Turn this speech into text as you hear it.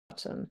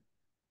button.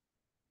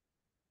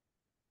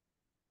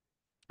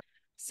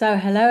 So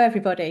hello,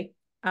 everybody.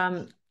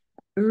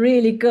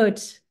 Really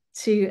good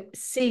to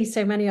see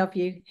so many of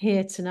you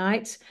here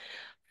tonight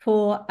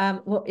for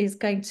what is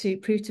going to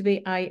prove to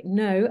be, I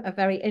know, a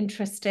very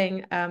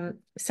interesting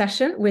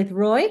session with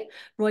Roy.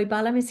 Roy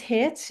Ballam is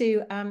here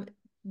to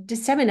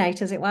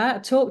disseminate, as it were,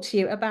 talk to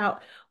you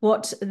about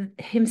what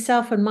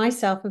himself and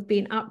myself have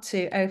been up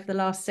to over the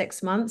last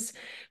 6 months,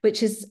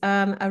 which is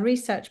a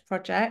research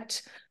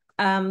project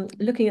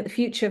looking at the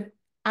future of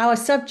our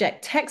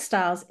subject,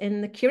 textiles,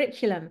 in the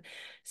curriculum.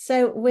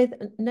 So with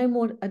no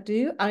more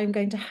ado, I'm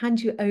going to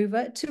hand you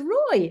over to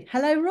Roy.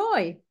 Hello,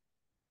 Roy.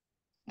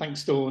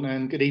 Thanks, Dawn,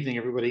 and good evening,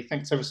 everybody.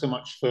 Thanks ever so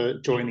much for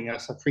joining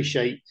us. I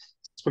appreciate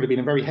it's probably been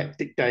a very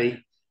hectic day,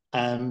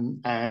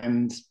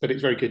 but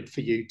it's very good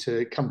for you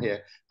to come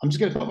here. I'm just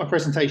going to put my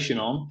presentation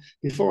on.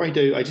 Before I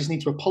do, I just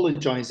need to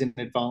apologise in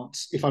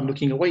advance if I'm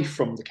looking away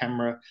from the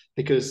camera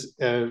because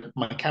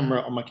my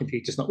camera on my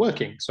computer is not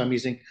working. So I'm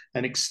using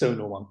an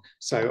external one.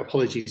 So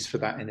apologies for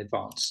that in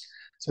advance.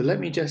 So let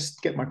me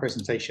just get my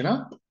presentation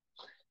up.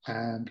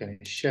 I'm going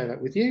to share that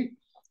with you.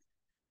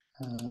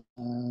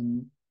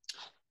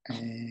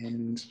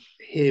 And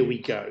here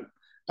we go.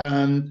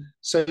 While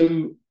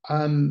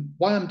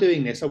I'm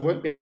doing this, I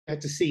won't be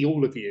able to see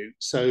all of you.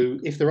 So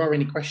if there are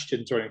any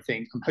questions or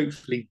anything,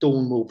 hopefully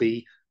Dawn will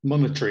be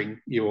monitoring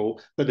you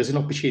all, but there's an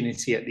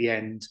opportunity at the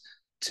end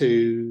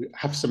to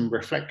have some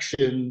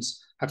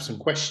reflections, have some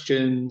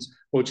questions,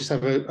 or just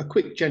have a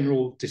quick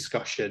general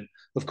discussion.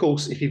 Of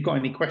course, if you've got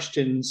any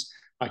questions,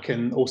 I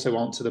can also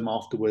answer them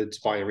afterwards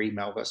via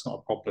email. That's not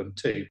a problem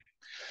too.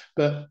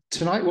 But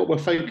tonight, what we're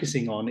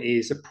focusing on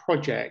is a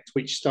project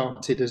which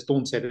started, as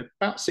Dawn said,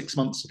 about 6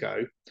 months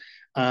ago.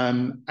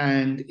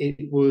 And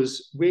it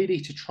was really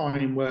to try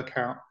and work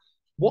out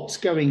what's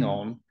going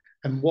on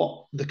and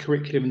what the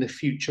curriculum in the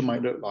future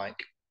might look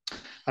like.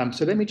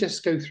 So let me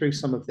just go through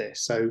some of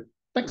this. So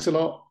thanks a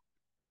lot.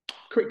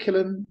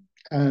 Curriculum,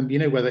 you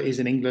know where that is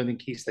in England in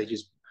key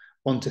stages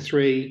 1 to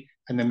 3,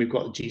 and then we've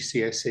got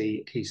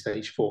GCSE key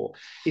stage 4.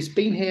 It's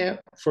been here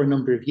for a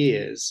number of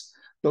years.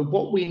 But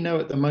what we know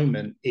at the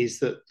moment is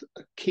that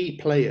key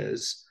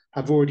players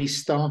have already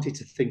started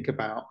to think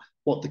about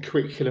what the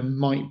curriculum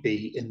might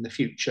be in the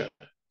future.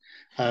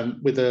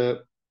 With an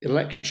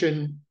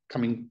election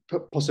coming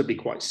possibly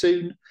quite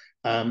soon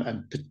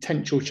and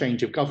potential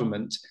change of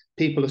government,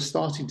 people are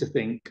starting to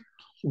think,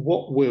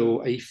 what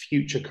will a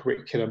future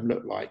curriculum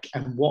look like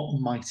and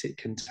what might it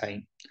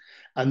contain?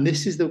 And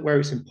this is where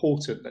it's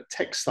important that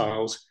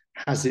textiles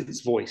has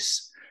its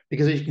voice.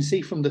 Because as you can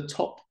see from the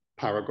top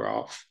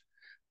paragraph,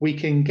 we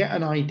can get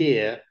an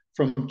idea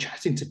from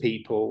chatting to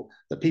people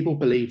that people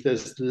believe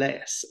there's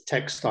less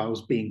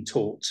textiles being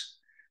taught,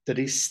 that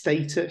its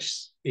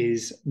status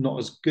is not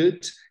as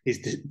good, is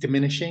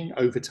diminishing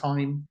over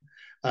time,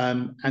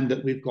 and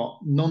that we've got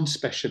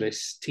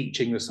non-specialists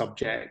teaching the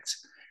subject,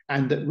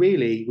 and that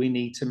really we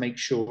need to make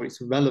sure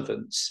its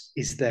relevance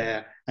is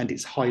there and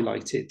it's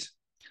highlighted.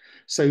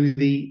 So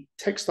the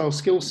Textile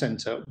Skills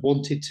Centre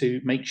wanted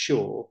to make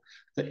sure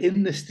that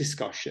in this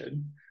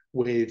discussion,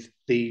 with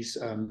these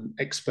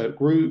expert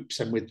groups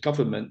and with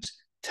government,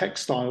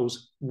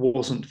 textiles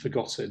wasn't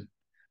forgotten.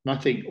 And I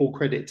think all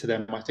credit to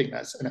them. I think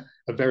that's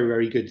a very,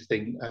 very good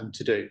thing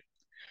to do.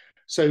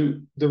 So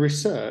the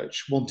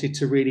research wanted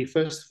to really,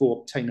 first of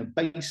all, obtain a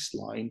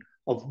baseline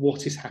of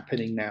what is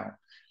happening now.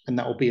 And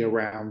that will be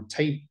around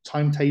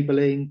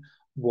timetabling,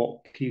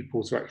 what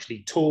pupils are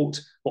actually taught,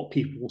 what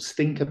pupils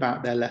think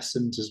about their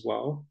lessons as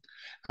well.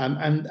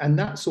 And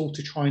that's all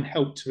to try and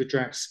help to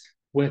address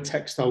where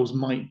textiles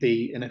might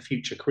be in a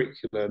future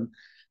curriculum,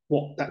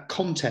 what that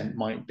content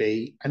might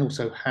be, and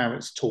also how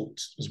it's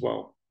taught as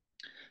well.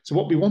 So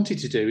what we wanted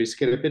to do is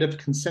get a bit of a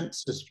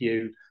consensus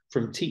view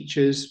from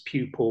teachers,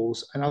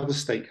 pupils, and other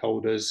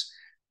stakeholders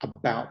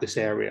about this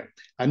area.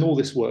 And all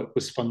this work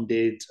was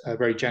funded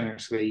very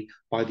generously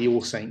by the All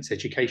Saints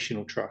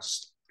Educational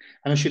Trust.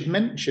 And I should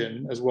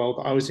mention as well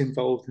that I was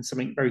involved in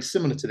something very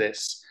similar to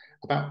this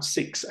about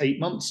 6-8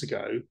 months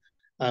ago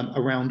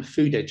around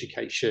food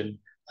education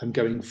and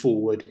going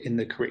forward in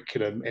the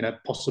curriculum in a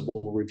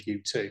possible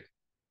review too.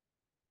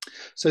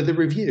 So the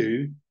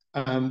review,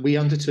 we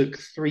undertook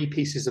 3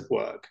 pieces of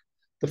work.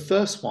 The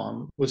first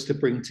one was to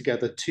bring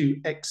together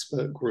 2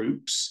 expert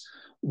groups,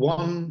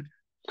 one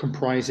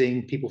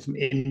comprising people from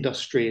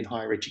industry and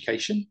higher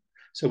education.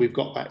 So we've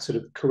got that sort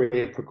of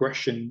career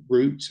progression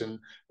route and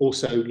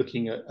also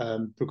looking at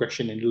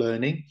progression in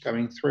learning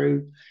going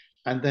through,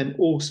 and then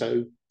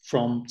also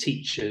from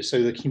teachers,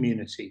 so the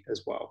community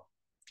as well.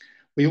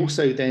 We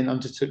also then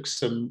undertook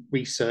some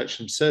research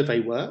and survey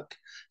work.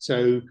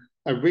 So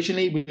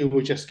originally we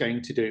were just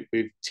going to do it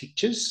with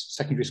teachers,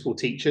 secondary school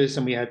teachers,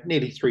 and we had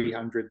nearly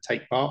 300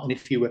 take part. And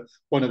if you were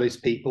one of those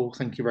people,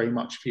 thank you very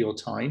much for your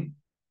time.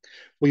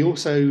 We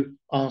also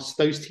asked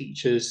those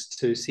teachers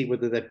to see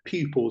whether their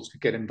pupils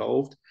could get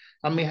involved.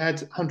 And we had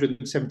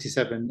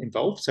 177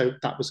 involved, so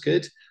that was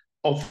good.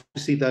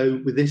 Obviously, though,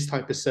 with this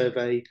type of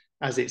survey,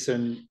 as it's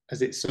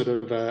sort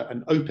of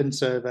an open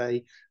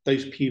survey,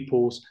 those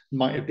pupils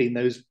might have been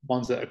those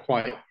ones that are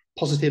quite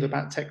positive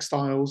about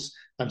textiles.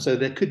 So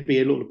there could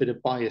be a little bit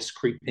of bias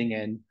creeping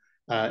in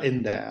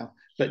there.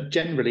 But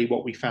generally,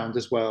 what we found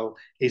as well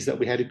is that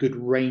we had a good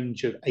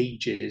range of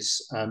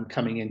ages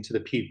coming into the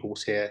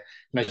pupils here.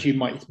 And as you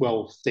might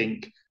well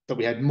think, that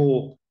we had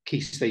more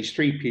Key Stage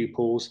 3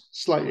 pupils,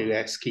 slightly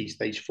less Key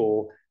Stage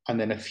 4, and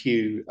then a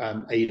few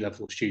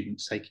A-level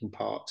students taking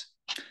part.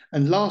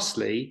 And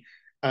lastly,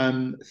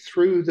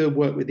 through the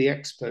work with the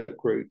expert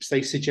groups,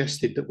 they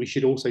suggested that we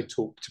should also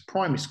talk to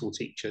primary school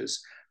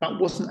teachers. That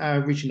wasn't our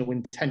original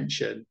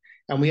intention,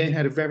 and we only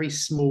had a very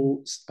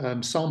small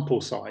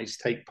sample size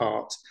take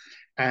part.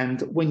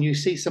 And when you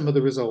see some of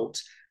the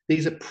results,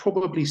 these are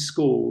probably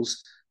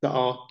schools that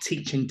are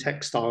teaching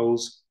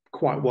textiles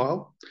quite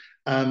well.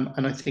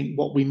 And I think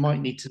what we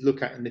might need to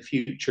look at in the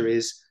future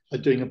is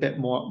doing a bit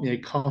more,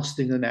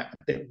 casting the net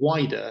a bit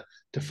wider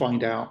to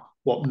find out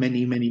what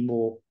many, many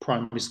more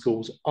primary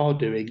schools are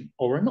doing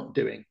or are not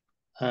doing,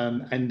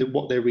 and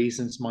what their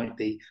reasons might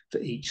be for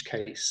each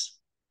case.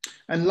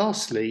 And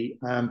lastly,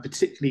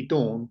 particularly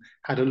Dawn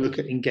had a look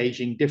at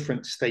engaging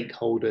different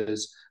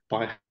stakeholders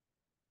by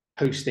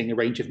hosting a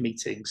range of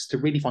meetings to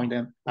really find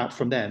out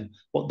from them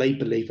what they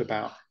believe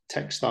about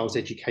textiles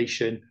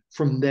education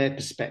from their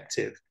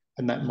perspective.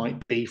 And that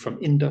might be from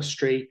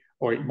industry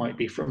or it might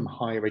be from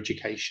higher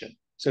education.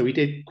 So we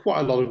did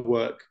quite a lot of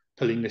work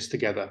pulling this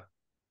together.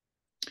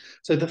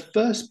 So the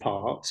first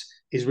part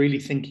is really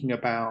thinking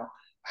about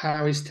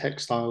how is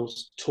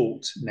textiles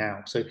taught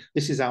now? So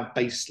this is our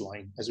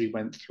baseline as we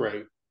went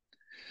through.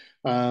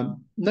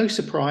 No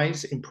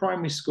surprise, in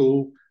primary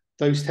school,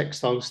 those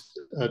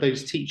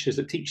teachers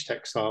that teach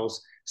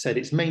textiles said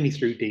it's mainly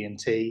through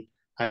D&T,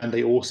 and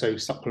they also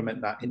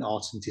supplement that in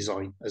art and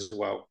design as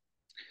well.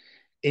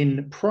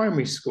 In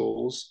primary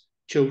schools,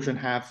 children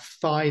have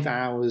 5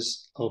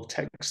 hours of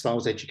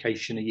textiles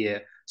education a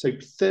year. So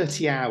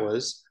 30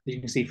 hours, as you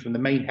can see from the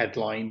main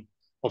headline,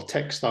 of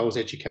textiles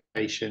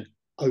education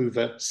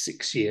over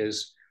 6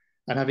 years.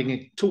 And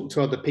having talked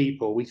to other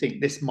people, we think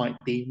this might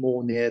be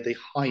more near the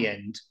high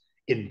end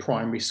in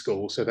primary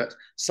school. So that's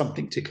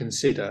something to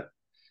consider.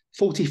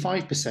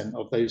 45%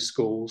 of those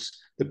schools,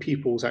 the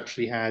pupils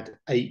actually had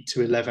 8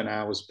 to 11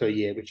 hours per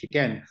year, which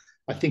again,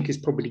 I think is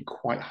probably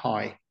quite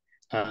high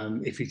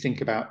if you think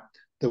about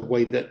the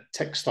way that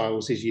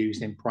textiles is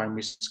used in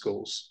primary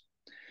schools.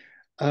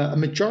 A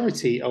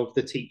majority of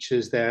the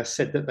teachers there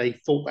said that they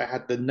thought they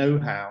had the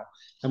know-how.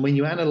 And when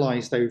you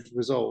analyze those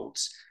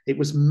results, it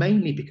was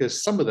mainly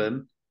because some of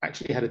them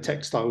actually had a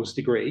textiles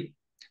degree,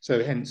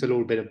 so hence a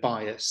little bit of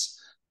bias,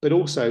 but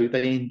also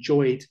they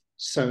enjoyed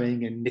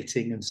sewing and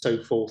knitting and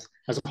so forth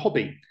as a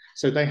hobby.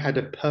 So they had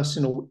a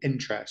personal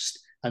interest,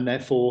 and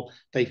therefore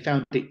they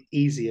found it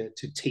easier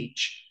to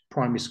teach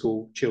primary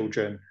school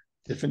children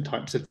different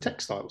types of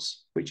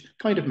textiles, which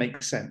kind of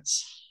makes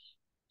sense.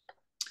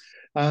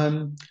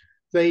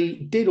 They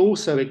did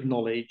also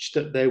acknowledge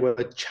that there were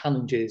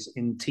challenges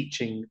in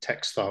teaching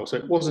textiles. So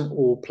it wasn't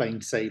all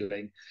plain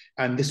sailing.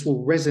 And this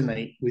will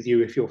resonate with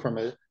you if you're from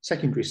a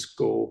secondary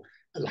school,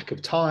 a lack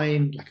of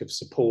time, lack of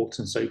support,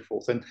 and so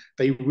forth. And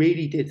they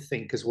really did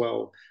think as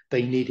well,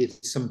 they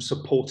needed some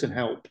support and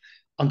help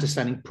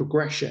understanding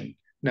progression.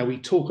 Now, we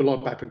talk a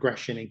lot about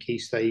progression in Key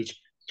Stage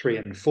 3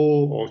 and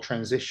 4, or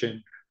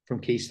transition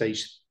from Key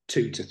Stage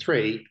 2 to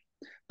 3,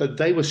 but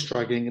they were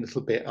struggling a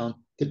little bit on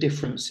the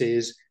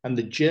differences and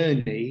the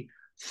journey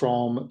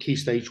from Key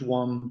Stage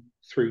 1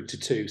 through to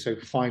 2, so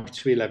 5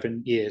 to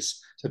 11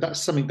 years. So that's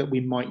something that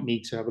we might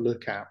need to have a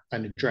look at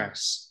and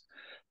address.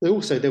 But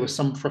also, there was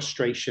some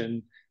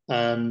frustration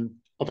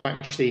of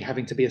actually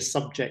having to be a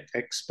subject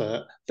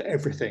expert for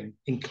everything,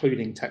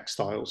 including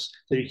textiles.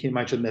 So you can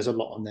imagine there's a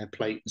lot on their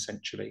plate,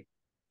 essentially.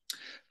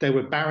 There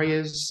were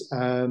barriers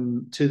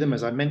to them,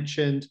 as I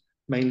mentioned,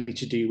 mainly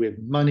to do with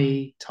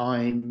money,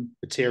 time,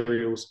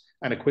 materials,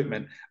 and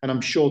equipment. And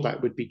I'm sure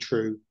that would be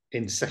true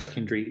in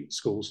secondary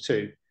schools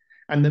too.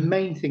 And the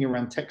main thing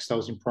around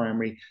textiles in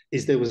primary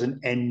is there was an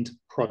end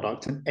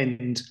product, an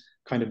end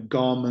kind of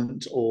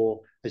garment, or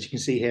as you can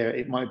see here,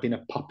 it might have been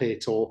a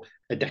puppet or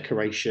a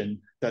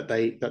decoration that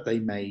they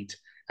made.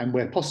 And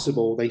where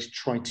possible, they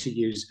tried to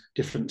use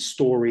different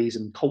stories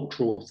and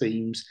cultural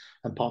themes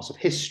and parts of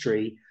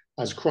history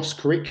as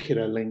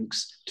cross-curricular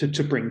links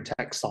to bring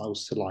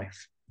textiles to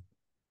life.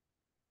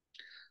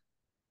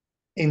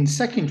 In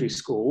secondary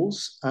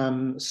schools,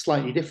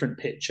 slightly different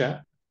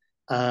picture,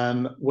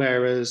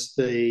 whereas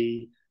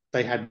they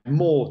had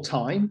more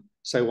time,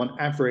 so on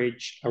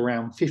average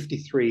around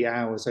 53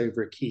 hours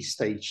over a Key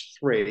Stage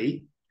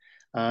 3,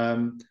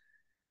 and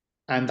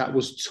that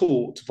was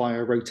taught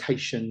via a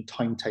rotation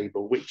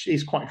timetable, which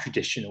is quite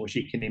traditional, as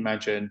you can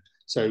imagine.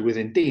 So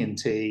within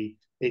D&T,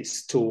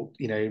 it's taught,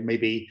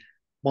 maybe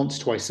once,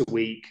 twice a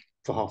week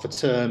for half a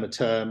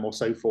term, or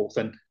so forth,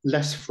 and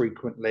less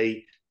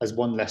frequently as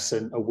one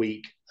lesson a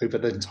week over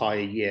the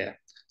entire year.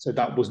 So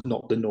that was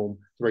not the norm.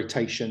 The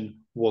rotation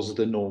was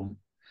the norm.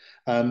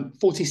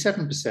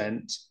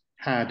 47%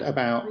 had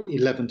about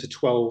 11 to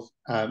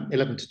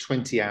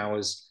 20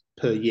 hours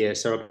per year,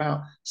 so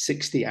about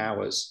 60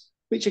 hours.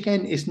 which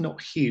again is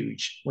not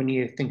huge when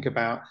you think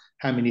about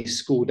how many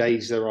school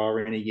days there are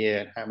in a year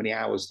and how many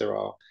hours there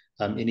are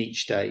in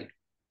each day.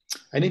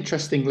 And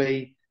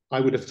interestingly, I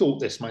would have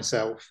thought this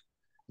myself,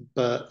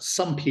 but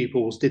some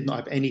pupils did not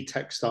have any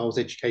textiles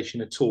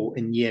education at all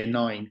in year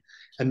 9.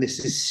 And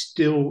this is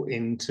still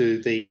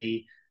into the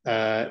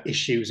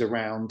issues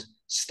around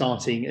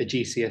starting a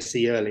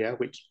GCSE earlier,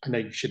 which I know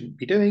you shouldn't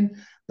be doing,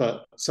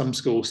 but some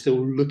schools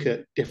still look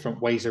at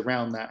different ways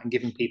around that and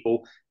giving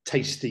people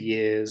taster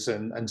years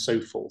and so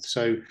forth.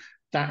 So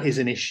that is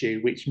an issue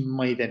which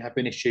may then have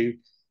an issue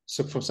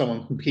so for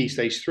someone from Key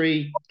Stage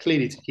 3,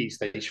 clearly to Key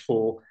Stage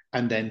 4,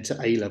 and then to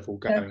A-level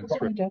going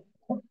through.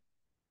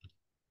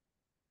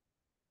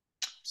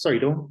 Sorry,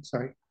 Dawn,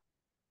 sorry.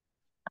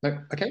 No,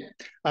 okay.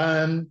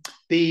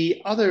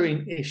 The other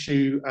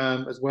issue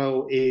as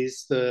well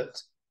is that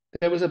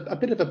there was a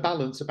bit of a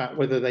balance about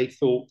whether they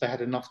thought they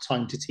had enough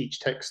time to teach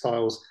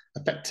textiles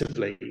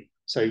effectively.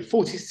 So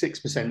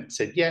 46%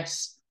 said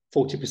yes,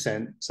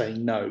 40%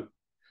 saying no.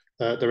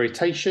 The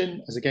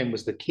rotation, as again,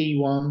 was the key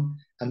one.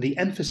 And the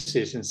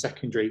emphasis in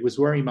secondary was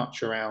very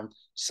much around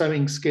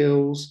sewing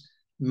skills,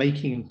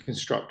 making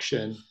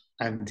construction,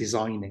 and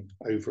designing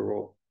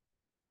overall.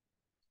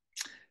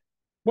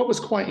 What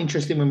was quite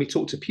interesting when we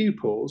talked to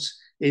pupils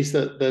is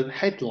that the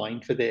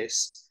headline for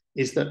this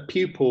is that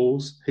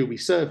pupils who we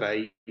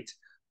surveyed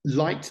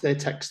liked their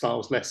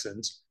textiles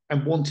lessons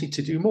and wanted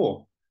to do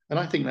more. And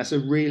I think that's a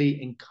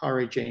really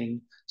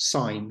encouraging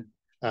sign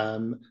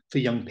for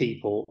young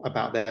people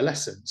about their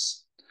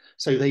lessons.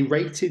 So they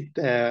rated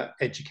their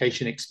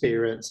education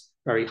experience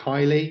very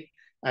highly,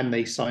 and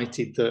they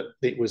cited that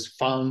it was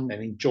fun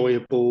and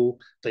enjoyable.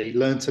 They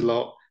learnt a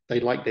lot. They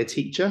liked their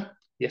teacher.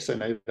 Yes, I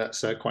know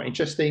that's quite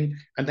interesting.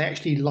 And they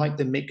actually liked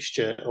the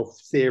mixture of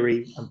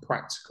theory and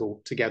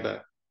practical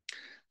together.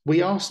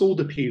 We asked all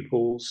the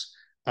pupils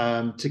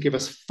to give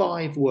us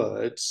 5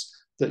 words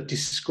that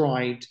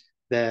described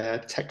their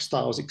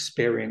textiles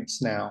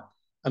experience now.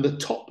 And the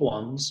top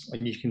ones,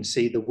 and you can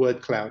see the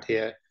word cloud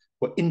here,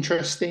 were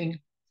interesting,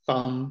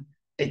 fun,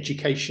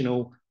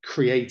 educational,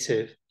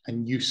 creative,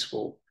 and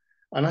useful.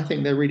 And I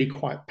think they're really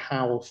quite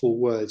powerful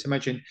words.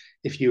 Imagine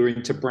if you were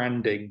into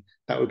branding,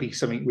 that would be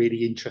something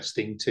really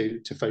interesting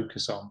to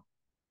focus on.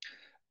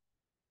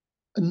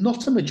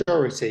 Not a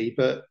majority,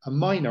 but a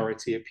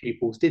minority of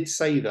pupils did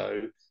say,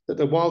 though,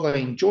 that while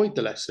they enjoyed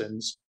the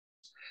lessons,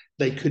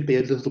 they could be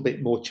a little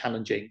bit more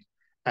challenging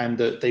and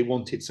that they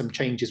wanted some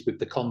changes with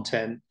the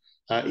content,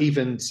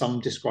 even some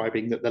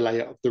describing that the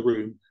layout of the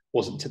room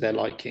wasn't to their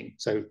liking.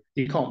 So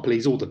you can't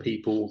please all the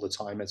people all the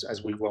time,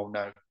 as we well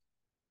know.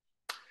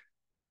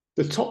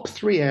 The top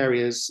 3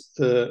 areas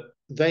that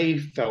they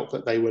felt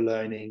that they were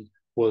learning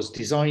was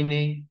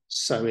designing,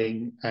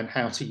 sewing, and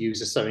how to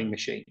use a sewing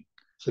machine.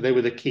 So they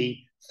were the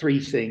key 3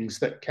 things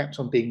that kept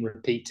on being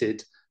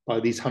repeated by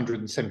these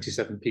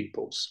 177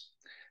 pupils.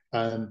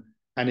 And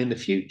in the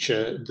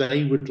future,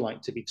 they would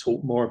like to be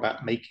taught more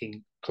about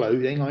making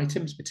clothing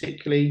items,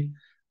 particularly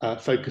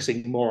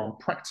focusing more on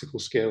practical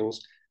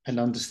skills and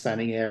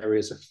understanding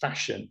areas of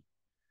fashion.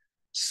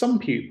 Some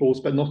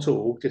pupils, but not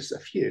all, just a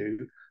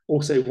few,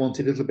 also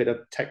wanted a little bit of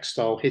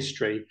textile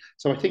history.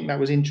 So I think that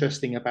was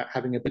interesting about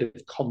having a bit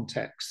of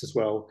context as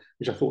well,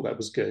 which I thought that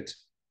was good.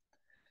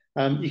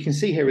 You can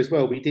see here as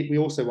well, we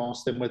also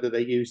asked them whether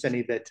they used any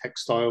of their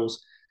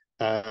textiles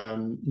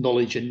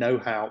knowledge and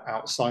know-how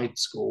outside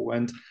school.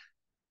 And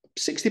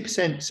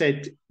 60%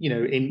 said,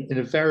 in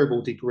a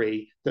variable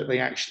degree that they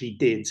actually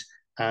did,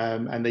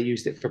 and they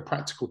used it for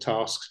practical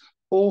tasks.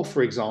 Or,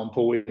 for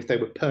example, if they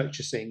were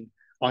purchasing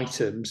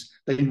items,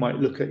 they might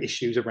look at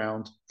issues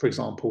around, for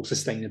example,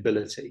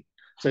 sustainability.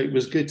 So it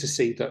was good to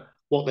see that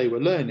what they were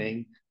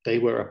learning, they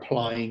were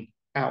applying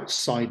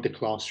outside the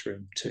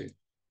classroom too.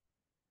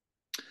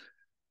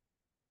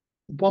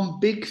 One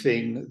big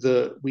thing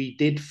that we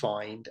did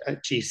find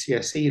at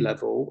GCSE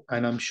level,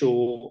 and I'm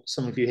sure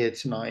some of you here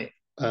tonight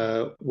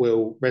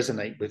will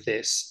resonate with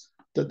this,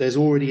 that there's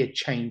already a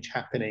change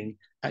happening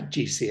at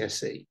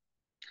GCSE.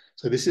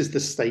 So this is the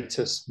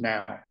status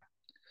now.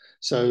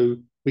 So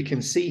we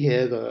can see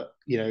here that,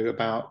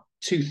 about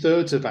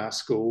 2/3 of our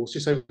schools,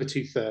 just over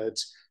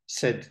 2/3,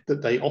 said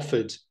that they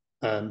offered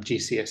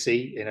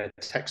GCSE in a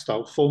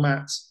textile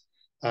format.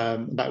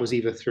 That was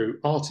either through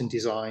art and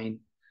design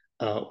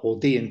or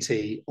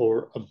D&T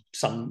or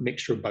some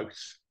mixture of both.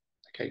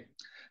 Okay.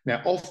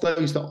 Now, of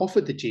those that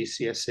offered the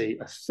GCSE,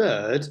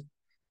 1/3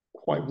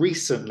 quite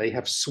recently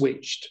have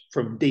switched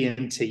from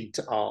D&T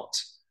to art.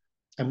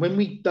 And when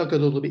we dug a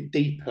little bit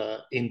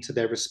deeper into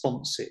their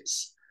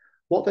responses,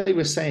 what they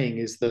were saying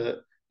is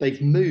that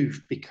they've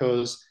moved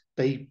because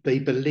they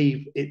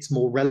believe it's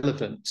more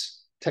relevant.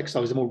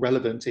 Textiles are more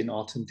relevant in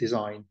art and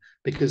design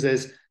because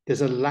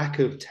there's a lack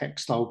of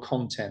textile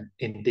content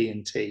in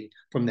D&T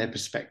from their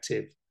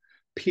perspective.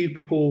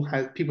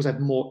 Pupils had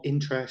more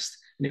interest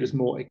and it was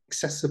more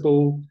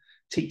accessible.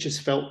 Teachers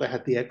felt they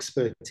had the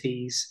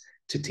expertise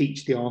to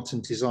teach the art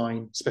and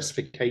design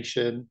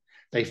specification.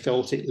 They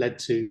felt it led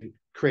to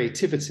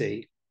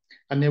creativity.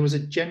 And there was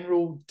a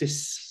general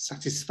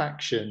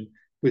dissatisfaction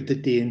with the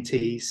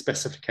D&T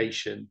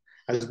specification.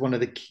 as one of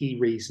the key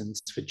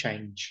reasons for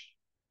change.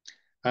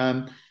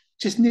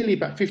 Just nearly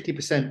about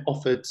 50%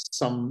 offered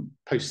some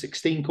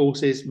post-16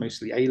 courses,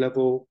 mostly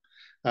A-level,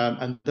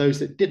 and those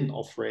that didn't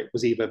offer it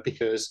was either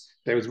because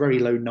there was very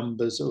low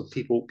numbers of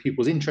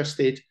pupils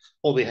interested,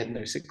 or they had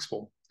no sixth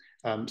form.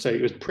 So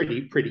it was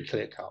pretty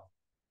clear cut.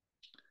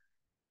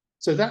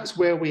 So that's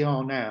where we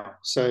are now.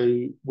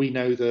 So we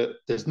know that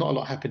there's not a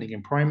lot happening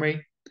in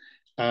primary.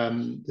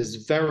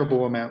 There's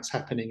variable amounts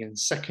happening in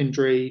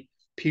secondary.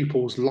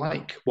 Pupils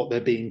like what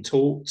they're being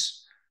taught,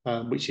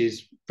 which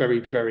is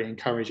very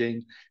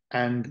encouraging.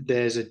 And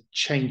there's a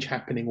change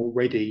happening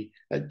already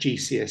at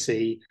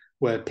GCSE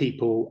where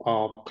people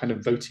are kind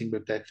of voting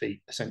with their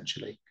feet,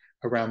 essentially,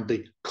 around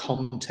the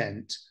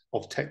content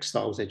of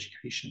textiles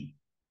education.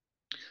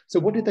 So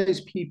what did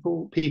those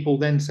people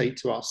then say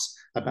to us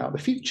about the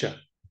future?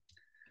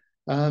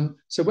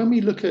 So when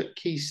we look at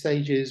key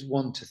stages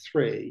 1 to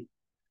 3,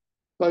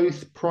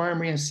 both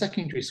primary and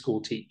secondary school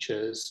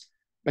teachers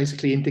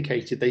basically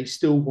indicated they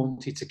still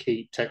wanted to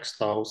keep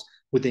textiles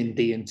within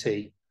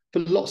D&T for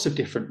lots of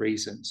different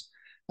reasons.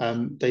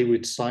 They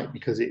would cite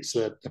because it's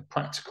a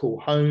practical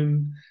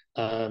home.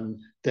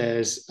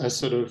 There's a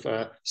sort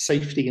of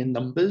safety in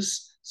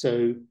numbers.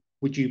 So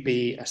would you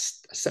be a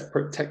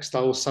separate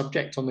textile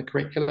subject on the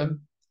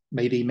curriculum?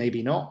 Maybe,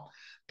 maybe not.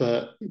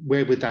 But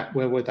where would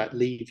that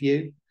leave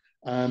you?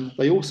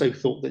 They also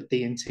thought that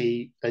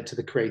D&T led to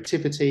the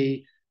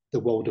creativity, the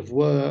world of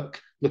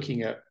work,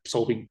 looking at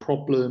solving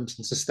problems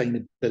and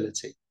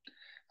sustainability.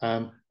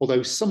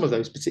 Although some of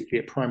those,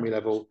 particularly at primary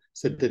level,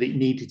 said that it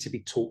needed to be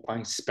taught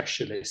by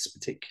specialists,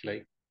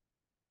 particularly.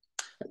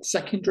 At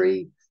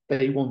secondary,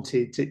 they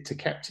wanted it to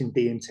kept in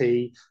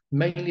D&T,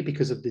 mainly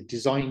because of the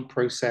design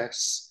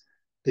process,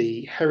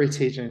 the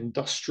heritage and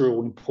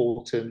industrial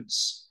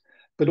importance,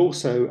 but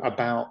also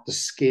about the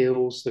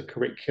skills, the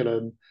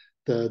curriculum,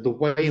 the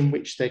way in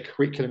which their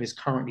curriculum is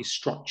currently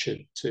structured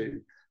too,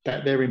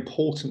 that they're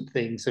important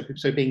things.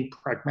 So being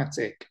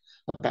pragmatic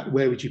about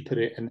where would you put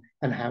it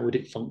and how would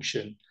it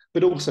function,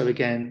 but also,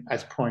 again,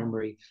 as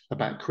primary,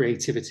 about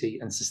creativity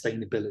and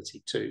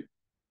sustainability too.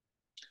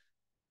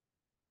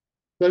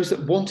 Those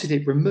that wanted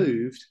it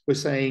removed were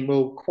saying,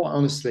 well, quite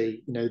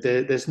honestly,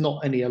 there's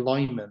not any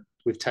alignment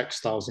with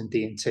textiles in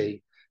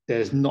D&T.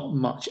 There's not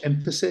much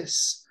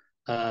emphasis.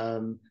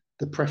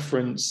 The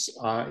preference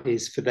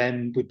is for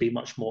them would be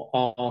much more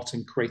art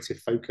and creative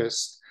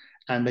focused,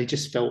 and they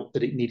just felt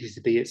that it needed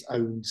to be its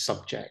own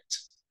subject.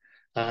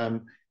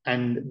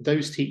 And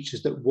those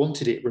teachers that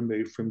wanted it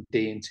removed from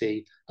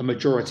D&T, a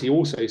majority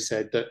also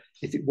said that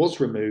if it was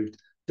removed,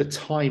 the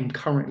time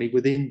currently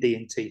within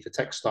D&T for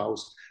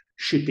textiles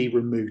should be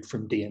removed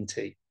from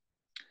D&T.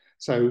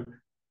 So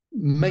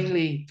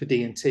mainly for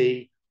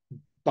D&T,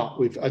 but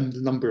with a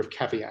number of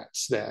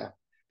caveats there,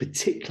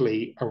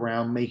 particularly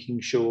around making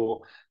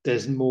sure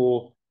there's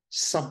more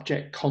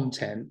subject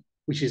content,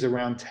 which is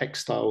around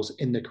textiles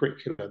in the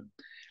curriculum.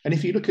 And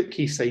if you look at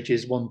key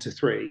stages 1 to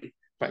 3,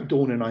 in fact,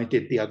 Dawn and I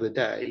did the other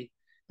day,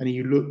 and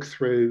you look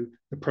through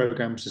the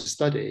programs of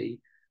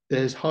study,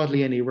 there's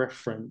hardly any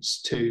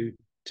reference to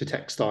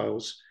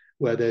textiles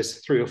where there's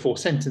 3 or 4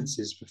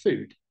 sentences for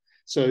food.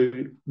 So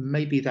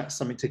maybe that's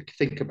something to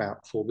think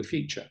about for the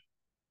future.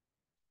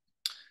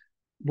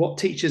 What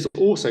teachers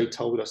also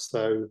told us,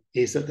 though,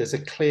 is that there's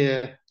a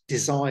clear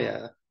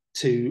desire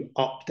to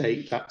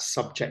update that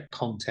subject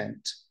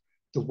content,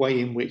 the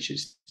way in which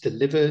it's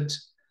delivered,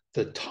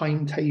 the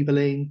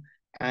timetabling,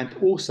 and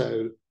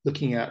also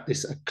looking at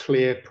this a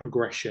clear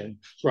progression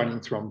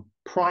running from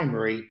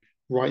primary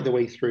right the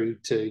way through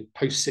to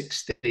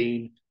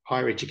post-16,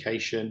 higher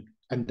education,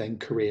 and then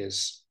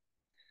careers.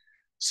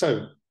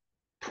 So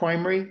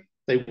primary,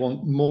 they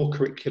want more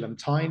curriculum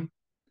time.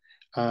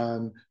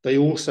 They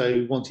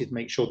also wanted to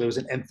make sure there was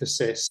an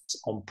emphasis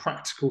on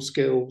practical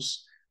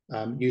skills,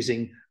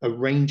 using a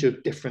range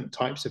of different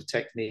types of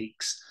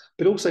techniques,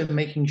 but also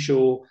making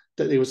sure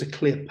that there was a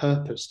clear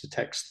purpose to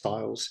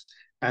textiles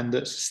and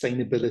that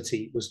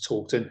sustainability was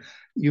taught. And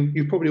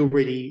you've probably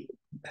already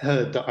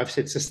heard that I've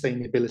said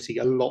sustainability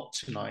a lot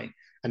tonight,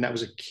 and that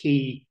was a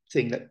key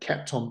thing that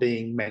kept on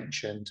being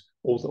mentioned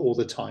all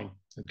the time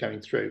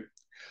going through.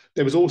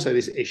 There was also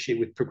this issue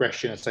with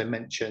progression, as I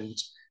mentioned,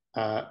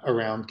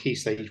 around key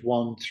stage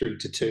 1 through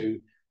to 2,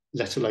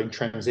 let alone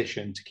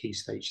transition to key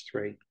stage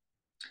 3.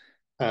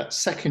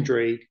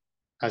 Secondary,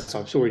 as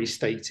I've already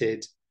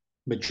stated,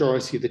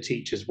 majority of the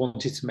teachers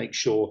wanted to make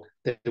sure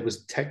that there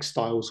was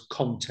textiles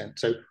content.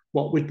 So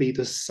what would be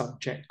the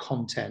subject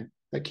content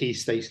at key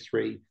stage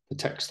 3 for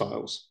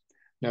textiles?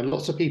 Now,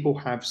 lots of people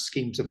have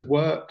schemes of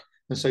work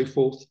and so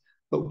forth,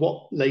 but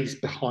what lays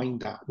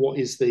behind that? What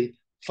is the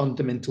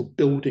fundamental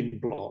building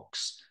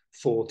blocks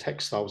for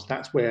textiles?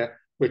 That's where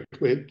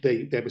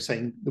they were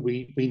saying that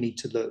we need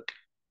to look.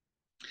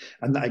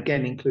 And that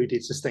again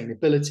included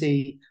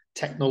sustainability,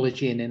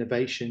 technology and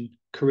innovation,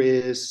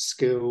 careers,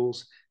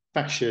 skills,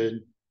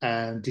 fashion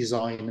and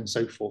design and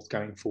so forth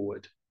going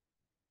forward.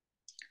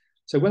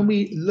 So when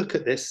we look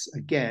at this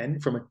again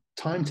from a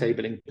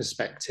timetabling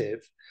perspective,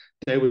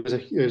 there was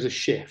a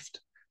shift.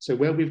 So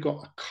where we've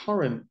got a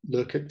current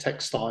look at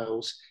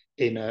textiles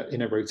in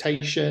a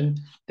rotation,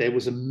 there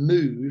was a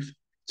move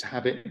to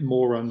have it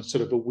more on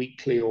sort of a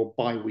weekly or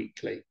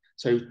bi-weekly.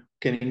 So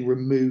getting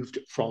removed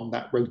from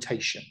that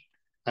rotation.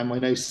 And I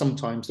know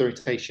sometimes the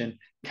rotation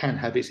can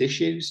have its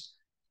issues,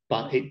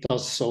 but it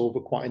does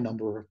solve quite a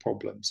number of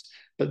problems.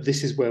 But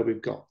this is where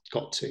we've got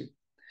to.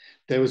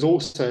 There was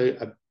also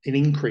an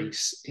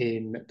increase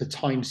in the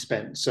time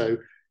spent. So,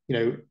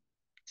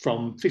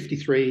 from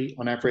 53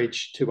 on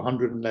average to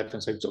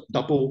 111, so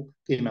double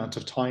the amount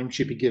of time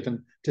should be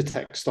given to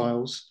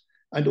textiles.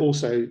 And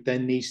also there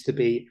needs to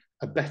be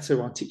a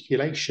better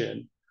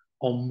articulation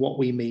on what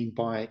we mean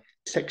by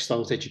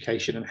textiles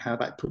education and how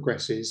that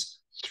progresses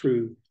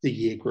through the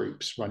year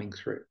groups running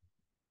through.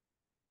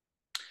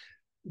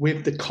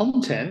 With the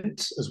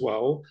content as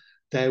well,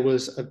 there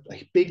was a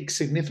big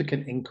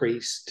significant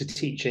increase to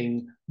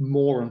teaching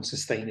more on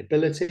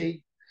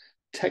sustainability,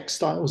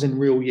 textiles in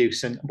real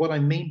use. And what I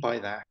mean by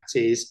that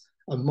is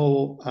a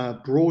more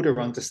broader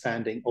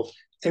understanding of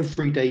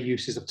everyday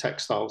uses of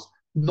textiles,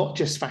 not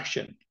just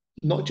fashion,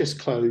 not just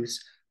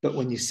clothes, but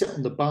when you sit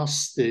on the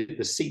bus,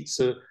 the seats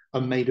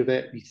are made of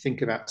it. You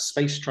think about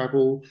space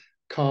travel,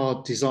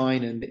 car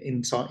design and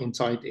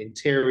inside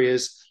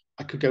interiors.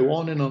 I could go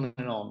on and on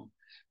and on,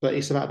 but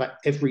it's about that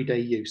everyday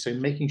use. So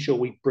making sure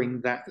we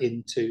bring that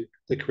into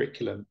the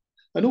curriculum.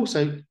 And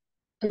also,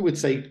 I would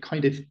say,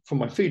 kind of from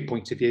my food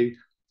point of view,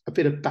 a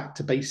bit of back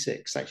to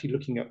basics, actually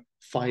looking at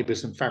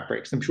fibers and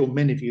fabrics. I'm sure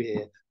many of you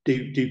here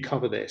do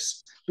cover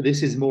this, but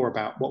this is more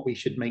about what we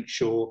should make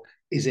sure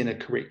is in a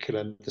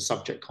curriculum, the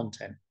subject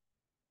content.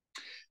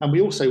 And we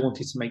also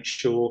wanted to make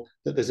sure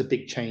that there's a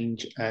big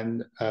change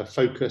and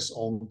focus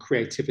on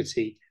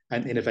creativity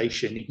and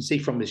innovation. You can see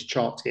from this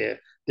chart here,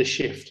 the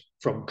shift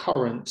from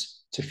current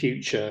to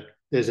future.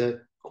 There's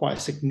quite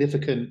a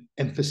significant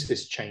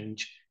emphasis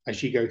change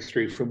as you go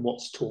through from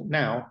what's taught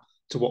now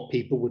to what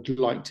people would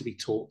like to be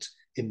taught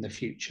in the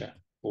future,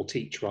 or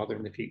teach rather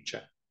in the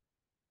future.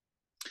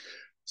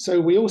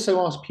 So we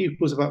also asked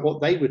pupils about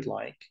what they would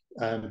like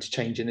to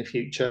change in the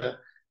future.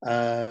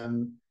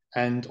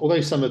 And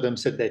although some of them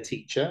said their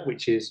teacher,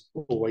 which is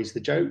always the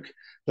joke,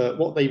 but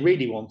what they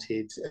really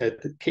wanted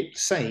to keep the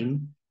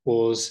same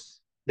was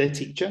their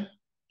teacher.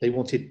 They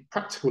wanted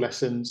practical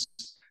lessons.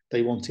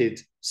 They wanted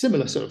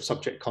similar sort of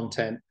subject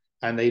content,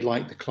 and they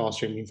liked the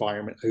classroom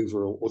environment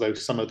overall, although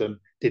some of them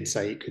did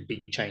say it could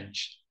be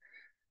changed.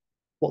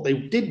 What they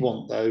did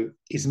want, though,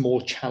 is more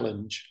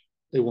challenge.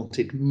 They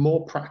wanted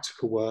more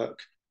practical work,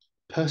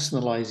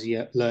 personalized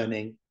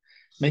learning,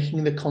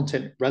 making the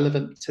content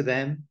relevant to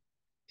them,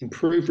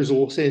 improve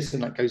resources,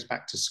 and that goes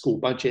back to school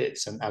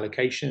budgets and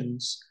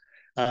allocations,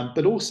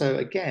 but also,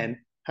 again,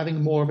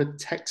 having more of a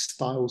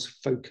textiles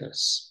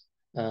focus,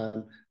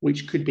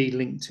 which could be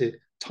linked to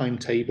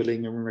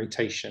timetabling and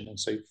rotation and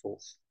so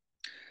forth.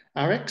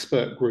 Our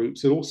expert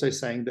groups are also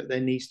saying that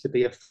there needs to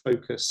be a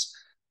focus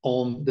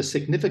on the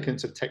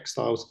significance of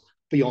textiles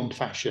beyond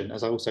fashion,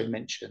 as I also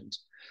mentioned.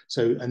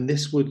 So, and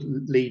this would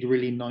lead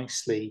really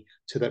nicely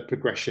to that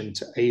progression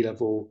to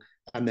A-level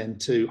and then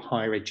to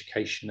higher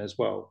education as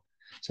well.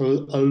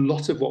 So a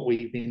lot of what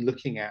we've been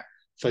looking at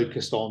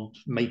focused on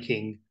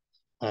making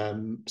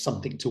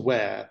something to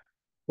wear.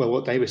 Well,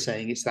 what they were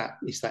saying is that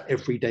it's that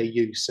everyday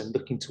use and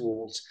looking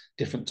towards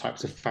different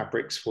types of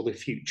fabrics for the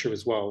future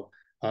as well,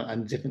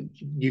 and different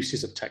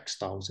uses of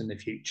textiles in the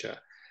future.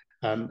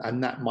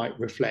 And that might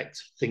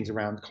reflect things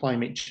around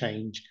climate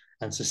change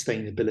and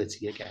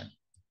sustainability again.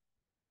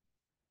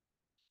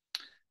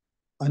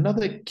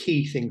 Another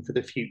key thing for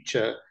the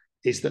future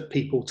is that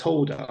people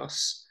told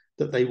us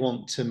that they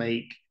want to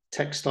make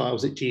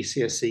textiles at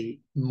GCSE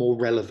more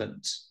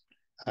relevant,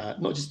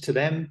 not just to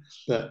them,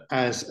 but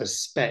as a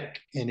spec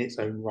in its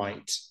own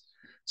right.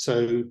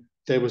 So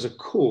there was a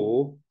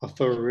call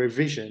for a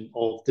revision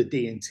of the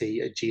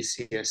D&T at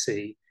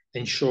GCSE,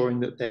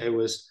 ensuring that there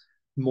was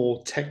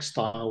more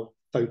textile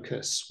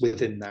focus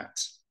within that.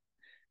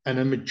 And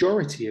a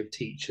majority of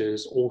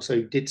teachers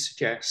also did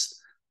suggest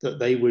that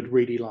they would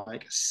really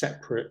like a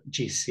separate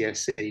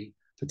GCSE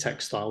for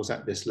textiles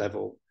at this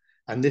level.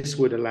 And this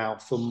would allow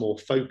for more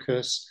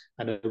focus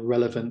and a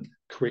relevant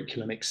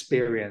curriculum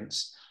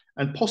experience.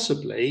 And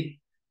possibly,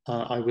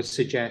 I would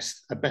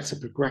suggest a better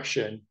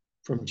progression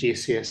from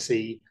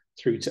GCSE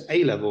through to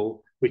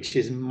A-level, which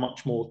is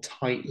much more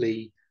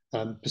tightly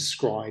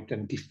prescribed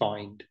and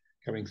defined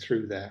going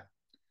through there.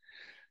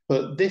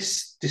 But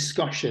this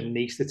discussion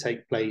needs to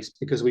take place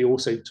because we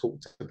also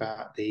talked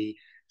about the,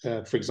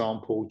 for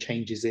example,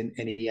 changes in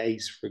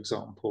NEAs, for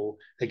example,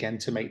 again,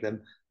 to make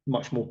them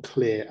much more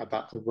clear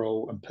about the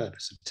role and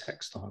purpose of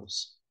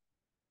textiles.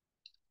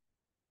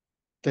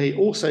 They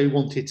also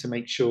wanted to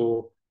make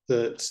sure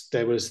that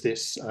there was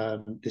this,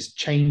 this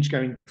change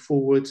going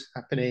forward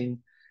happening.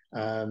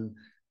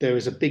 There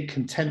was a big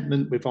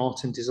contentment with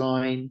art and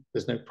design.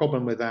 There's no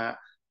problem with that.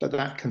 But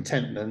that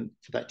contentment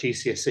for that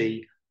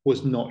GCSE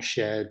was not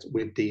shared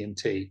with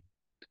D&T.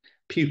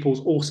 Pupils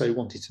also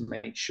wanted to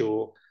make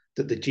sure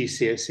that the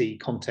GCSE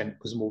content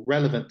was more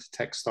relevant to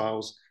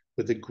textiles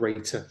with a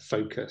greater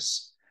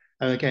focus.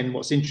 And again,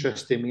 what's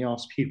interesting, we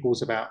asked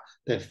pupils about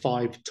their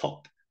 5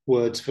 top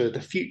words for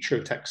the future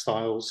of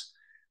textiles.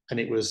 And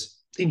it was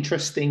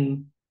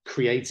interesting,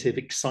 creative,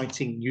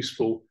 exciting,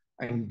 useful,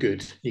 and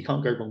good. You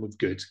can't go wrong with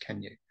good,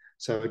 can you?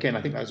 So again,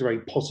 I think that was a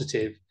very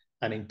positive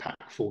and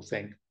impactful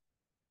thing.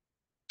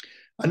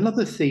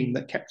 Another theme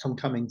that kept on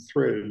coming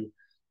through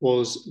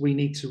was we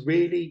need to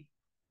really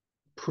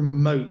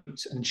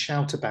promote and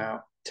shout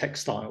about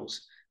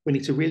textiles. We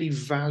need to really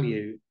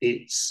value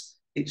its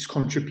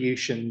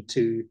contribution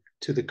to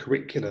the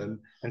curriculum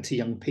and to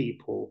young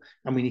people,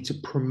 and we need to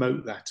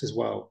promote that as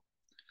well.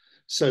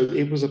 So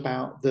it was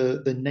about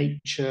the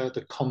nature,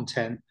 the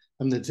content,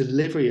 and the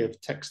delivery of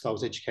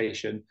textiles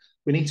education.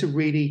 We need to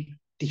really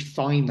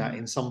define that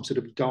in some sort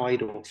of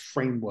guide or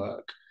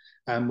framework.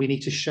 And we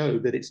need to show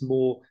that it's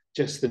more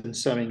just than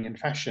sewing and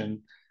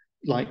fashion,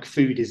 like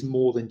food is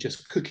more than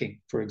just cooking,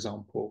 for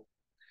example.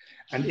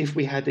 And if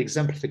we had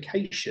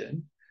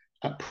exemplification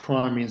at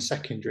primary and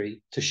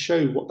secondary to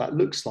show what that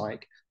looks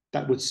like,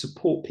 that would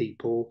support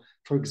people,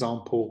 for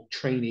example,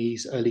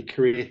 trainees, early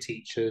career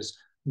teachers,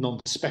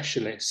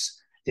 non-specialists,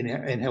 in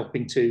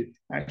helping to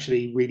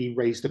actually really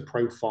raise the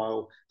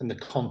profile and the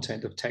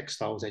content of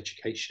textiles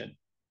education.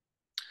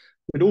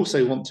 We'd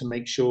also want to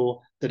make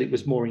sure that it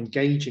was more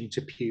engaging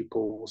to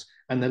pupils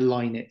and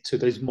align it to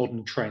those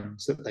modern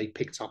trends that they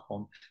picked up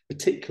on,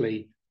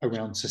 particularly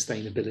around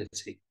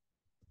sustainability.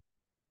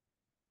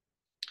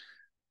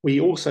 We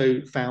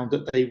also found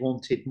that they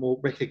wanted more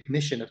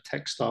recognition of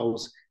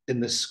textiles in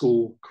the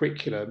school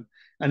curriculum.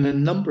 And a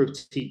number of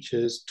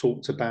teachers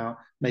talked about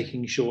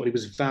making sure it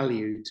was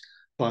valued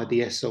by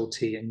the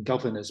SLT and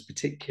governors,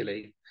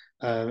 particularly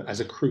as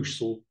a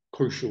crucial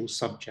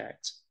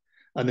subject.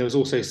 And there was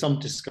also some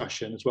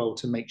discussion as well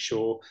to make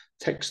sure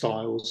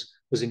textiles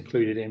was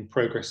included in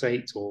Progress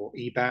 8 or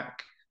EBAC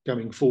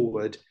going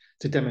forward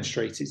to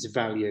demonstrate its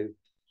value,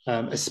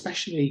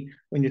 especially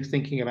when you're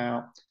thinking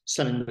about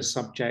selling the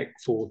subject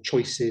for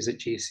choices at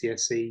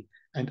GCSE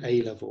and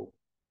A level.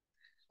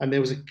 And there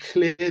was a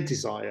clear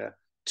desire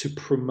to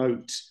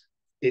promote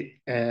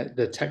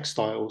the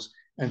textiles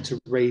and to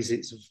raise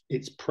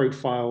its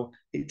profile,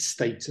 its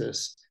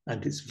status,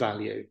 and its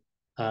value.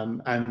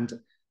 And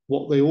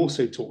what they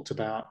also talked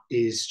about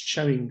is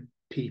showing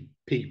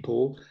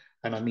people,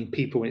 and I mean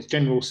people in its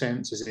general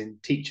sense, as in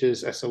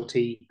teachers,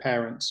 SLT,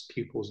 parents,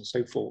 pupils, and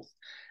so forth,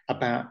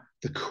 about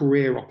the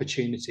career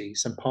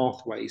opportunities and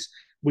pathways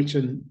which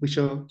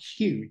are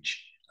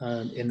huge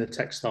in the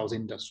textiles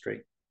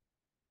industry.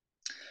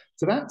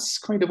 So that's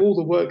kind of all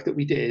the work that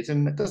we did,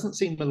 and it doesn't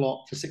seem a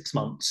lot for 6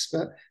 months,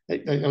 but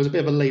it was a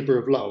bit of a labour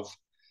of love.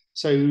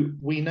 So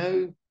we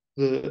know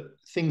that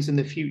things in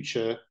the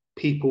future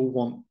people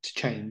want to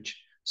change.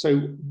 So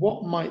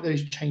what might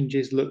those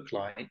changes look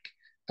like,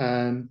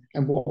 and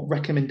what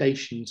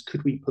recommendations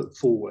could we put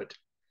forward?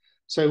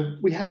 So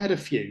we had a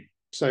few.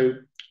 So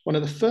one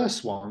of the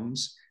first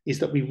ones is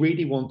that we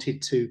really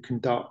wanted to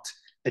conduct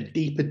a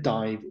deeper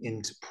dive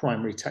into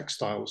primary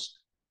textiles.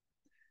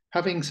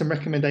 Having some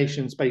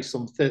recommendations based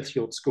on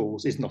 30-odd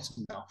schools is not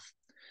enough.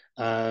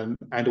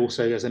 And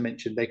also, as I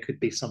mentioned, there could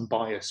be some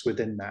bias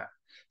within that.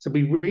 So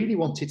we really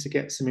wanted to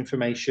get some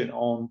information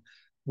on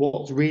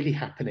what's really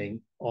happening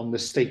on the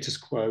status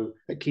quo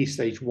at Key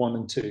Stage 1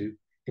 and 2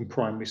 in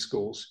primary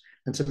schools,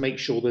 and to make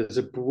sure there's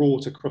a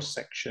broader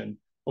cross-section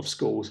of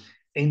schools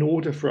in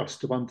order for us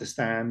to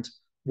understand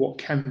what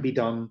can be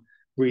done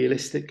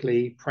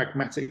realistically,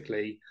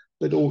 pragmatically,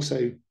 but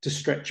also to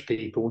stretch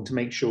people and to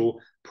make sure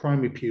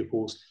primary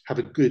pupils have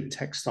a good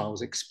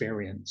textiles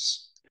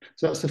experience.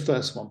 So that's the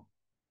first one.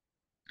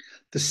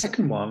 The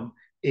second one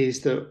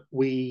is that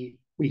we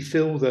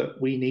feel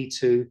that we need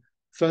to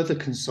further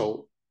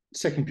consult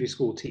secondary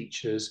school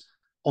teachers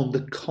on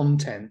the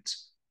content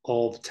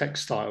of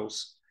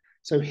textiles.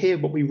 So here,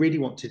 what we really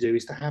want to do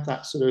is to have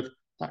that sort of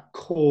that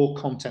core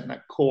content,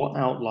 that core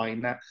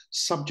outline, that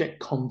subject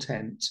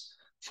content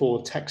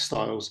for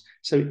textiles,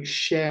 so it's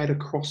shared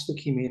across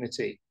the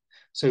community.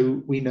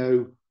 So we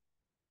know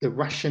the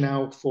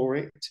rationale for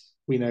it,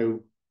 we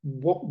know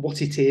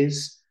what it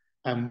is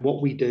and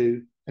what we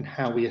do and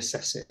how we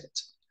assess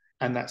it.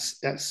 And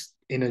that's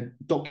in a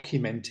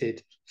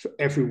documented for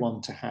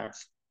everyone to have.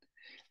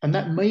 And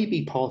that may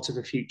be part of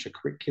a future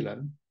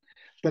curriculum,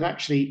 but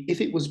actually, if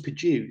it was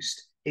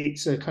produced,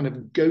 it's a kind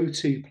of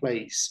go-to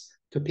place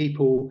for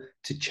people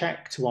to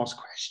check, to ask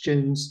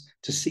questions,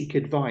 to seek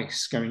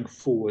advice going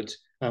forward,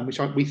 which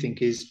we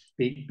think is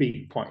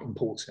be quite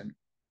important.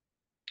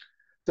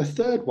 The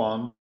third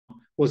one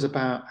was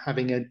about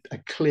having a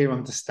clear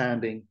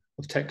understanding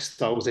of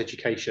textiles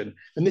education.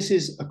 And this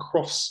is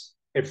across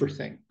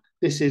everything.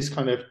 This is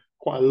kind of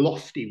quite a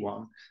lofty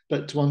one,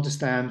 but to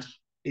understand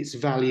its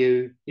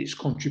value, its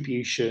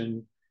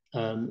contribution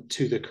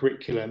to the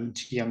curriculum,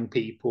 to young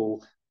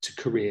people, to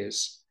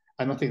careers.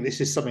 And I think this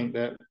is something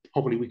that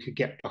probably we could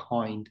get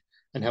behind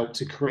and help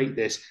to create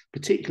this,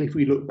 particularly if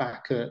we look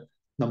back at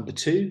number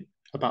 2,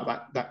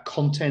 about that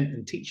content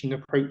and teaching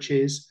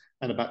approaches,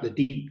 and about the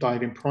deep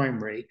dive in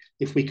primary.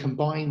 If we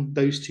combine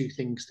those two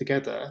things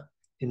together,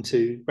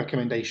 into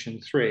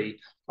recommendation 3,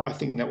 I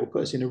think that will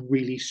put us in a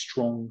really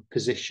strong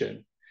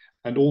position.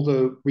 And all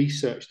the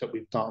research that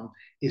we've done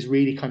is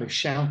really kind of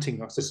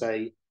shouting us to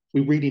say,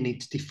 we really need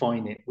to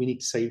define it. We need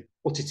to say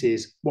what it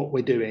is, what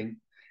we're doing,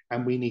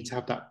 and we need to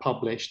have that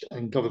published,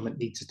 and government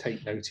needs to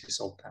take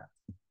notice of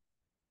that.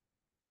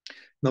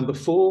 Number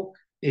 4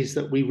 is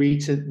that we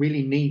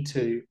really need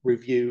to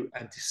review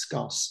and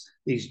discuss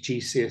these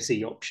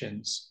GCSE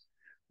options.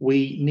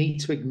 We need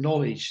to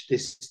acknowledge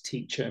this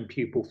teacher and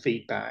pupil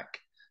feedback,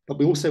 but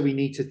we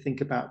need to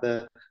think about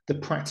the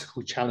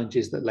practical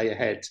challenges that lay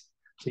ahead.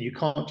 So you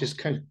can't just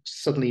kind of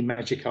suddenly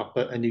magic up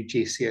a new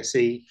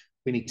GCSE.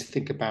 We need to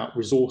think about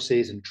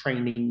resources and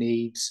training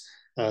needs,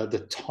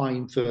 the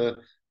time for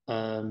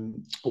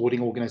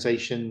awarding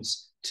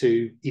organisations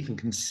to even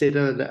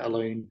consider, let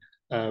alone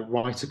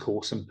write a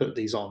course and put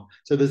these on.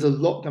 So there's a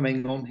lot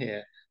going on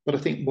here. But I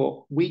think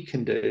what we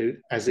can do,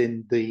 as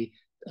in the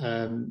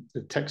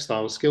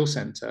Textiles Skill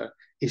Centre,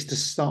 is to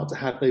start to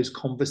have those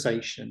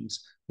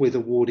conversations with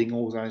awarding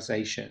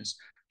organisations,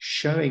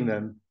 showing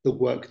them the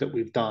work that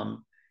we've done,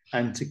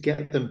 and to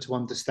get them to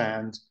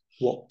understand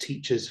what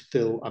teachers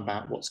feel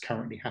about what's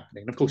currently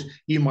happening. And of course,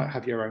 you might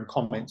have your own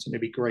comments, and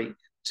it'd be great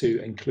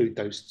to include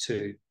those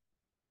too.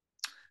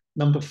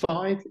 Number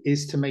 5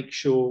 is to make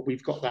sure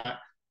we've got that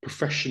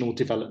professional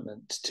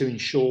development to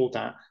ensure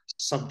that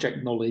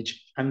subject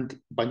knowledge, and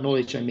by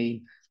knowledge I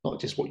mean not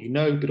just what you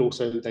know, but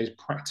also those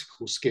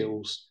practical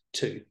skills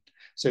too.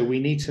 So we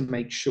need to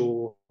make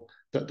sure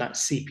that that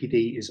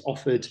CPD is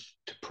offered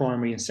to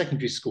primary and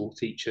secondary school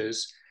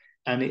teachers,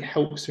 and it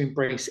helps to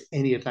embrace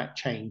any of that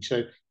change,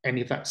 so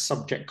any of that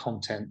subject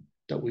content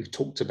that we've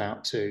talked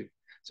about too.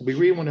 So we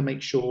really want to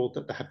make sure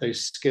that they have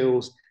those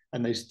skills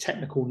and those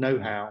technical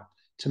know-how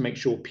to make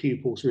sure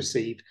pupils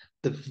receive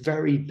the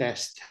very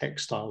best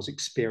textiles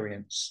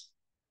experience.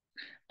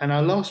 And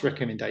our last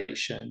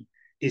recommendation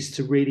is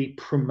to really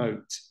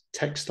promote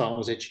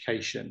textiles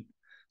education.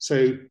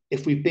 So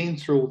if we've been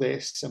through all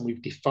this and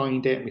we've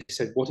defined it and we've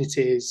said what it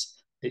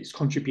is, its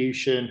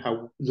contribution,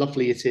 how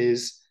lovely it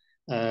is,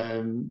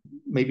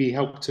 maybe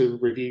help to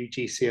review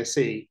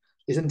GCSE,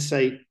 is then to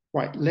say,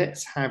 right,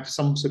 let's have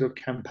some sort of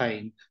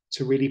campaign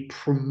to really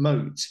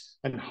promote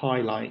and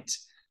highlight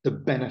the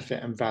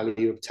benefit and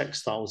value of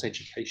textiles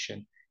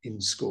education in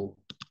school.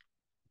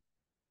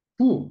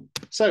 Ooh.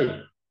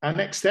 So our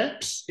next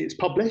steps, it's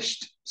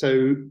published.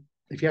 So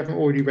if you haven't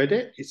already read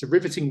it, it's a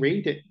riveting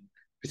read,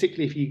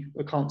 particularly if you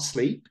can't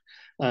sleep.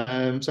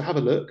 So have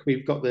a look.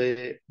 We've got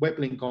the web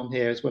link on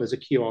here as well as a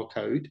QR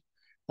code.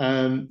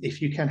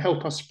 If you can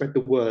help us spread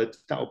the word,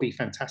 that will be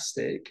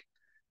fantastic.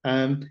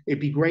 It'd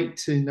be great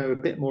to know a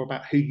bit more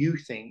about who you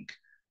think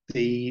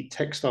the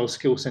Textile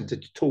Skill Centre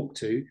to talk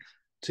to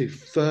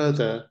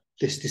further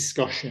this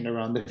discussion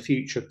around the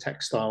future of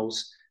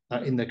textiles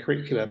in the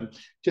curriculum.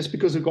 Just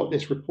because we've got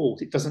this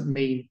report, it doesn't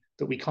mean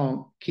that we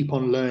can't keep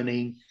on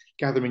learning,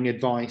 gathering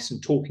advice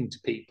and talking to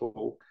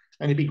people.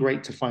 And it'd be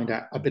great to find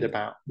out a bit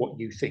about what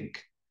you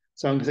think.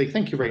 So I'm going to say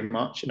thank you very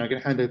much, and I'm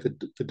going to hand over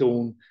to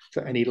Dawn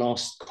for any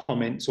last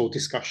comments or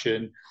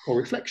discussion or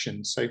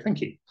reflections. So thank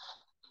you.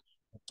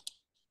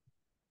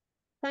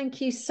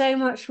 Thank you so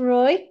much,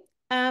 Roy.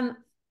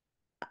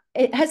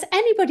 Has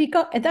anybody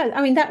got that?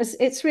 I mean,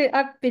 it's really,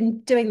 I've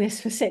been doing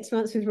this for 6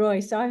 months with Roy,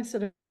 so I'm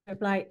sort of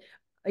like,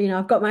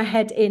 I've got my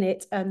head in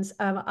it, and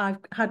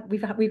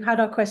we've had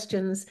our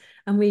questions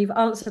and we've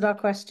answered our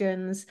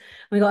questions.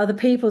 We've got other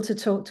people to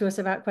talk to us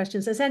about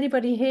questions. Has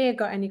anybody here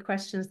got any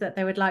questions that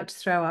they would like to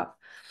throw up?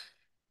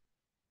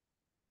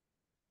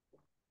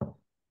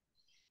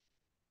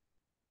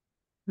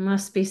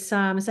 Must be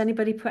Sam. Has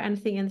anybody put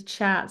anything in the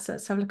chat? So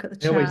let's have a look at the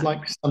chat. I always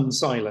like sun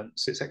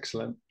silence. It's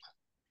excellent.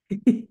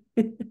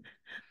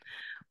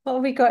 What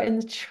have we got in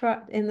the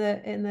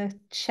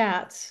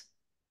chat?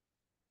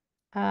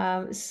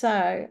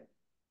 So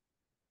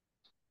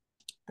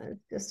let's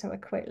just have a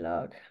quick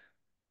look.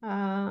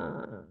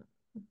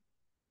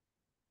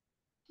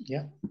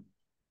 Yeah.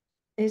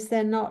 Is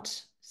there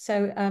not?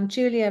 So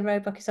Julia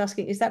Roebuck is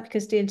asking, is that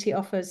because D&T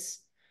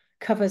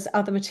covers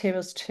other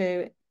materials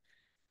too?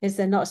 Is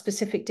there not a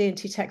specific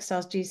D&T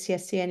textiles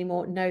GCSE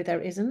anymore? No,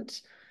 there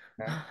isn't.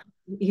 Yeah.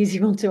 Easy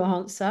one to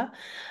answer.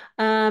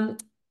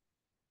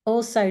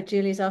 Also,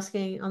 Julie's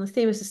asking, on the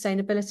theme of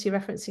sustainability,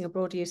 referencing a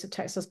broader use of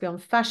textiles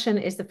beyond fashion,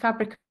 is the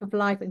fabric of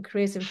life and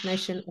careers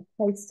information. A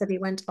case study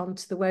went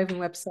onto the Woven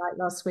website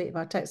last week of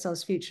our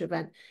Textiles Future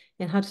event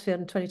in Huddersfield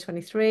in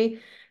 2023.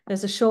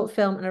 There's a short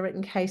film and a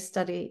written case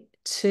study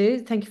too.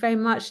 Thank you very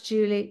much,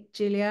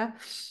 Julia.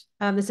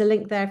 There's a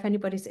link there if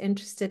anybody's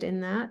interested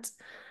in that.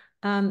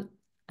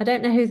 I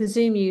don't know who the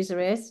Zoom user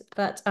is,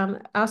 but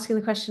asking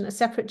the question, a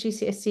separate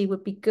GCSE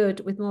would be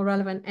good with more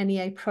relevant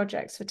NEA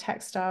projects for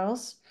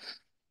textiles.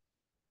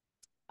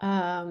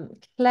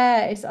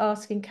 Claire is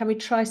asking, can we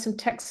try some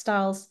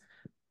textiles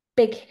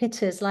big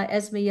hitters like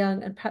Esme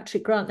Young and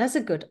Patrick Grant? That's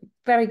a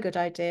very good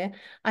idea.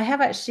 I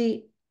have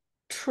actually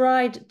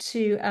tried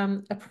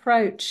to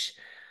approach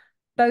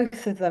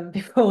both of them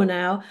before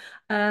now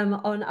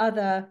on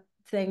other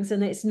things,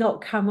 and it's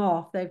not come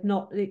off. They've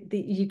not.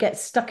 You get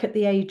stuck at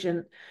the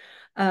agent.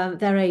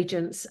 their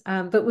agents.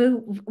 But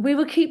we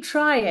will keep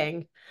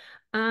trying.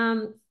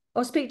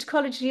 Or speak to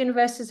colleges and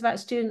universities about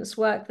students'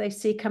 work they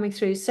see coming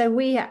through. So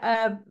we,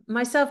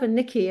 myself and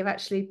Nikki, have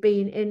actually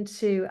been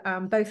into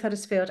both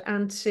Huddersfield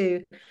and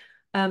to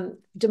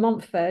de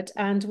Montfort,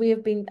 and we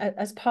have been,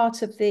 as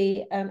part of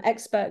the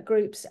expert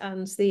groups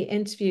and the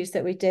interviews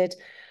that we did,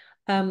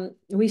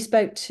 we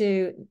spoke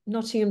to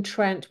Nottingham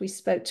Trent, we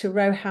spoke to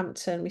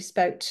Roehampton, we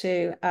spoke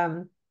to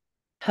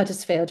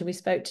Huddersfield, and we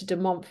spoke to de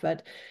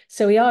Montfort.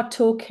 So we are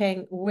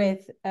talking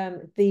with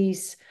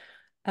these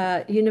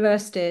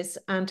universities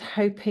and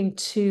hoping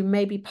to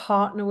maybe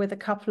partner with a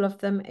couple of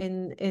them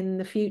in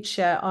the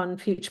future on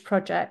future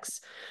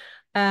projects,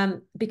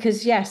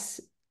 because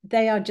yes,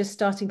 they are just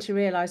starting to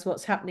realize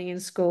what's happening in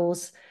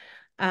schools,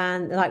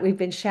 and like we've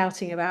been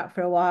shouting about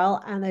for a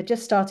while, and they're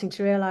just starting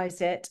to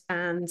realize it,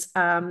 and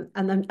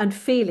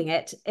feeling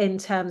it in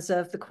terms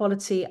of the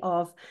quality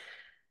of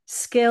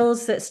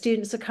skills that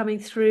students are coming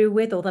through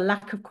with, or the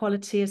lack of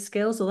quality of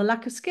skills, or the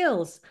lack of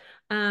skills.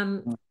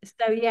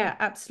 So yeah,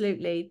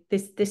 absolutely.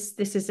 This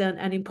is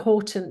an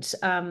important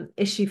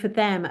issue for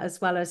them as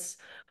well as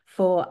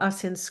for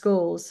us in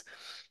schools.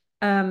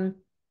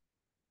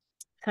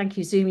 Thank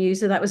you, Zoom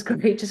user. That was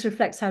great. Just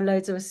reflects how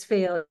loads of us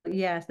feel.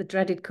 Yeah, the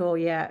dreaded call.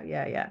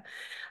 Yeah.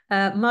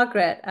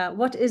 Margaret,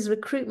 what is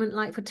recruitment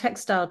like for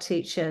textile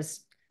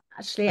teachers?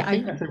 Actually, I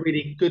think that's a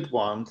really good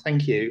one.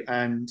 Thank you,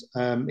 and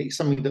it's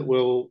something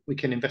that we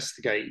can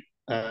investigate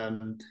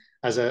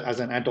as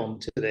an add-on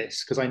to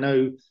this, because I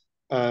know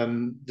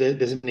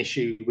there's an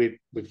issue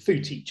with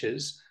food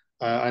teachers,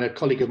 and a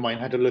colleague of mine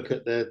had a look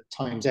at the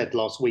Times Ed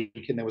last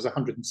week, and there was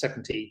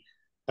 170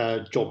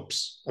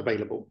 jobs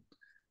available.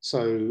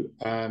 So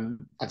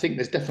I think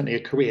there's definitely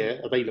a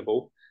career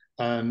available.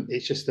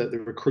 It's just that the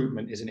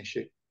recruitment is an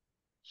issue.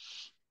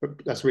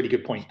 But that's a really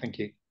good point. Thank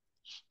you.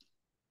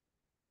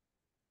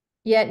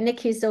 Yeah,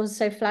 Nikki's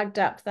also flagged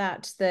up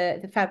that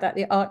the fact that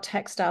the art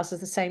textiles is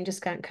the same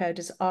discount code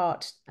as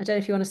art. I don't know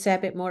if you want to say a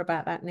bit more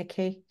about that,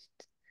 Nikki.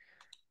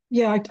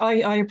 Yeah,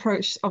 I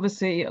approach,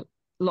 obviously, a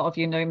lot of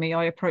you know me,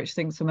 I approach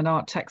things from an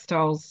art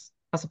textiles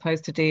as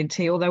opposed to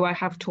D&T, although I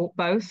have taught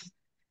both,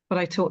 but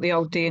I taught the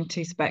old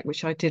D&T spec,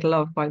 which I did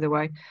love, by the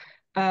way.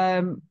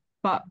 I,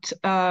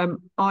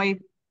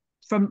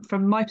 from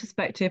my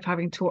perspective,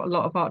 having taught a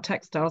lot of art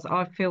textiles,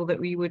 I feel that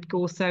we would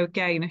also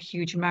gain a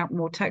huge amount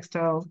more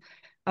textile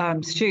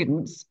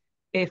students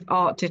if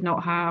art did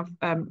not have,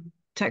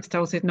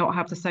 textiles did not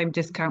have the same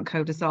discount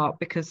code as art,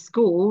 because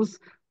schools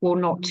will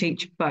not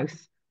teach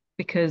both,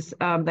 because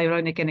they're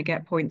only going to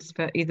get points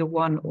for either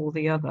one or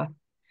the other.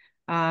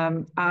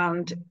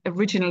 And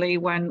originally,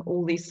 when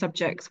all these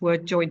subjects were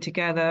joined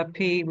together,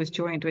 PE was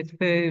joined with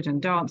food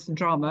and dance and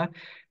drama,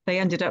 they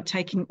ended up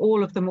taking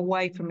all of them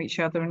away from each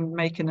other and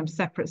making them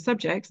separate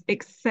subjects,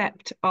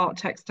 except art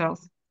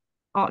textiles.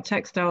 Art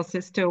textiles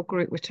is still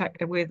grouped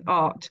with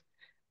art,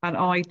 and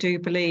I do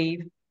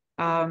believe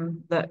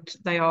that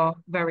they are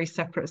very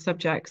separate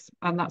subjects,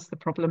 and that's the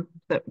problem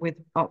that with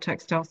art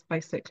textiles,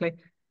 basically.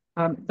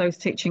 Those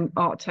teaching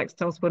art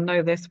textiles will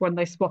know this. When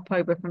they swap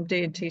over from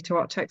D&T to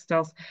art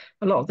textiles,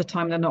 a lot of the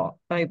time they're not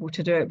able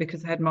to do it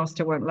because the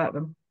headmaster won't let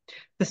them.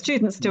 The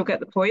students still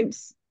get the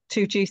points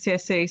to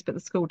GCSEs, but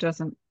the school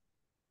doesn't.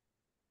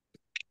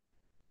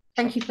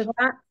 Thank you for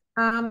that.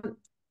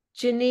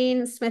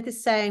 Janine Smith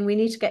is saying we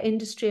need to get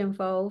industry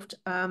involved.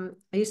 I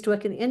used to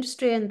work in the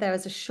industry and there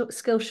is a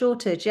skill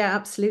shortage. Yeah,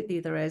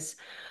 absolutely there is.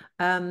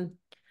 And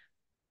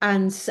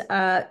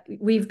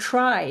we've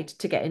tried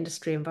to get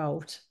industry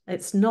involved.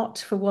 It's not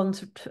for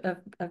want of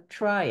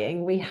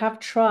trying. We have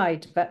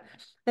tried, but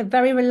they're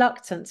very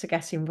reluctant to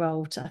get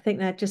involved. I think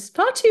they're just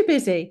far too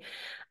busy.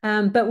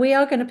 But we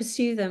are going to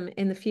pursue them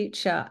in the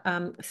future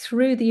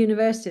through the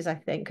universities, I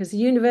think, because the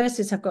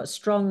universities have got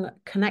strong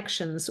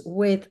connections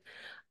with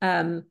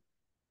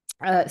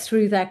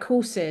through their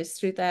courses,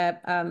 through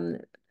their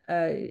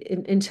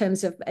in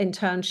terms of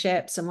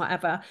internships and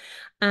whatever,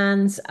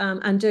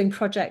 and doing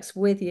projects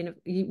with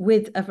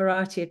a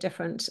variety of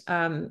different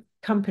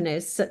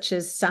companies such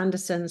as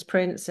Sanderson's,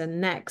 Prince, and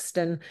Next,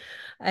 and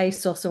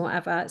ASOS, and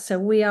whatever. So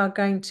we are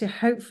going to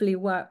hopefully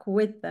work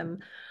with them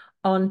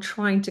on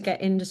trying to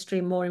get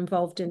industry more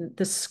involved in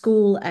the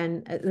school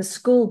and the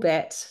school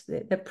bit,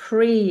 the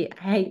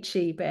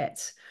pre-HE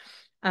bit,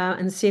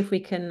 and see if we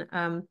can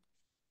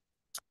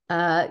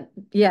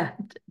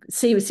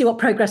see what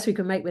progress we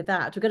can make with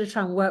that. We're going to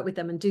try and work with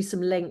them and do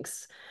some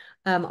links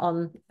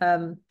on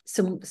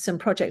some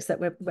projects that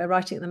we're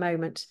writing at the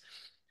moment.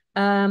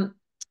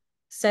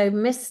 So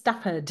Miss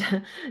Stafford,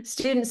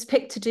 students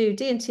pick to do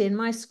D&T in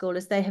my school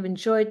as they have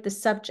enjoyed the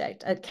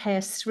subject at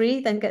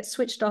KS3, then get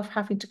switched off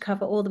having to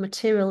cover all the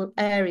material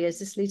areas.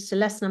 This leads to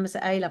less numbers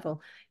at A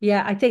level.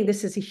 Yeah, I think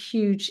this is a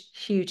huge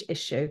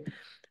issue.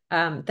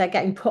 They're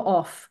getting put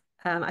off.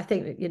 I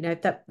think, you know,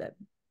 that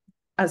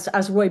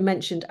as Roy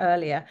mentioned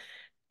earlier,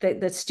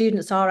 the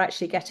students are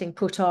actually getting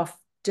put off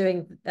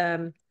doing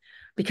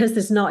because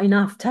there's not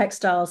enough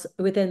textiles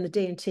within the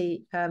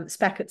D&T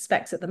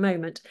specs at the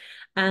moment.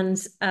 And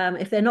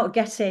if they're not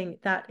getting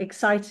that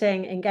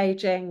exciting,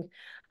 engaging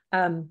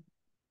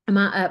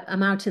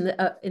amount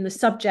in the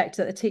subject,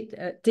 that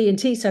the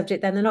D&T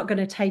subject, then they're not going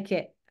to take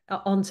it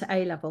onto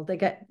A level. They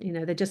get,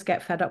 they just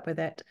get fed up with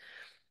it.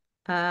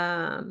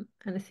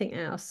 Anything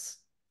else?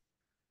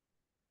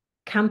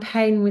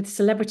 Campaign with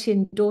celebrity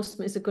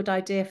endorsement is a good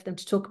idea for them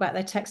to talk about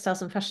their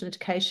textiles and fashion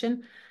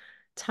education.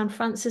 Tan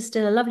Francis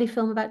did a lovely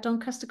film about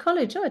Doncaster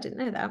College. Oh, I didn't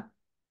know that.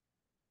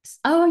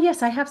 Oh,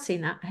 yes, I have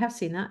seen that.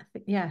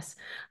 Yes.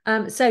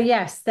 So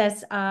yes,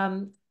 there's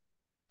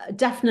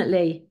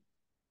definitely,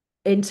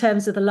 in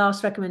terms of the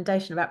last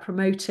recommendation about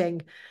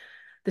promoting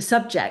the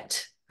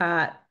subject,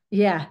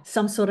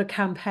 some sort of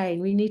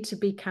campaign. We need to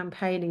be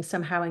campaigning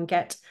somehow and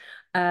get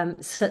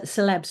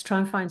celebs, try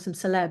and find some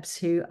celebs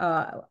who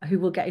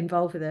will get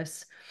involved with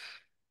this.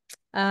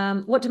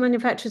 What do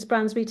manufacturers,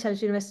 brands,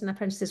 retailers, universities, and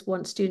apprentices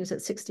want students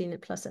at 16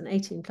 plus and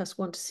 18 plus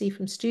want to see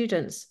from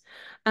students?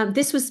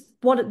 These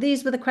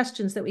were the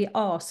questions that we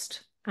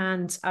asked,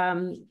 and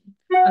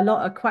quite a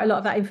lot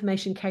of that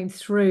information came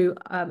through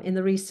in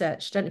the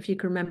research. Don't know if you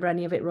can remember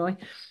any of it, Roy,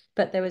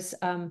 but there was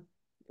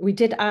we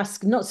did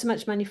ask not so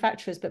much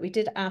manufacturers, but we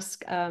did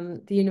ask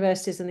the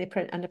universities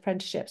and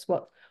apprenticeships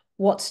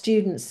what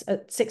students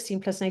at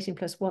 16 plus and 18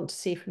 plus want to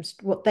see from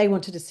what they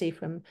wanted to see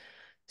from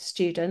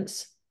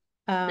students.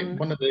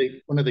 One of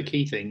the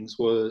key things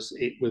was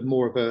it was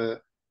more of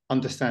a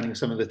understanding of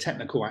some of the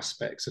technical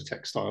aspects of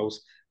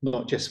textiles,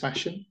 not just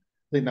fashion.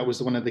 I think that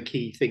was one of the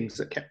key things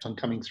that kept on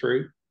coming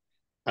through.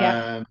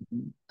 Yeah.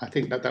 I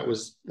think that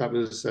was I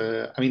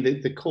mean,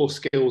 the core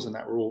skills and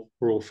that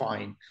were all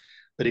fine,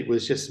 but it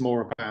was just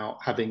more about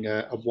having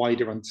a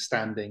wider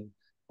understanding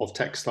of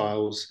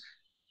textiles.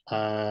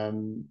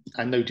 And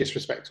no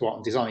disrespect to art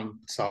and design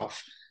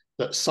stuff,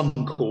 but some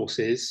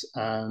courses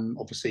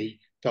obviously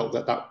felt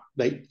that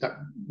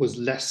was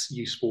less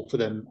useful for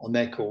them on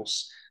their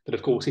course. But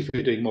of course, if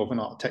you're doing more of an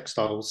art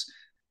textiles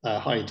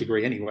higher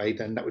degree anyway,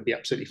 then that would be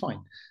absolutely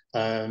fine.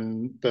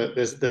 But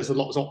there's a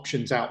lot of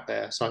options out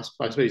there. So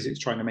I suppose it's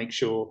trying to make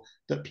sure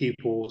that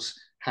pupils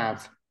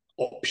have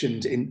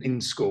options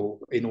in school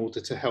in order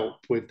to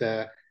help with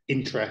their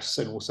interests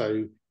and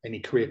also any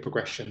career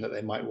progression that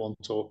they might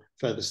want or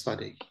further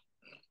study.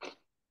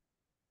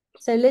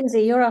 So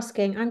Lindsay, you're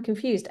asking, I'm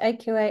confused.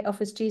 AQA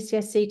offers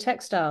GCSE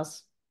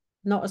textiles.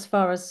 Not as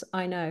far as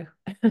I know.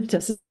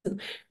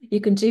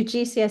 You can do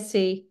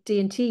GCSE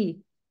D&T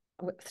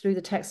through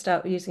the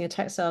textile, using a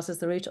textiles as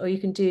the route, or you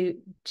can do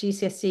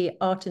GCSE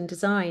art and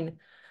design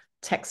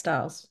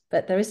textiles,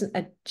 but there isn't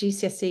a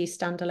GCSE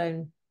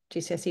standalone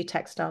GCSE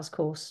textiles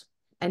course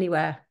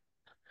anywhere.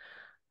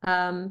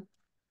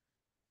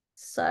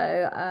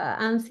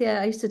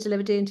 Anthea, I used to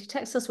deliver D&T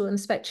textiles. When the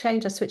spec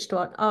changed, I switched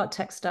to art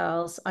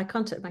textiles. I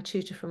contacted my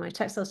tutor from my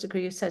textiles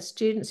degree who said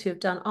students who have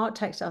done art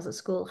textiles at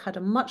school had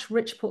a much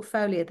richer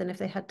portfolio than if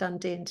they had done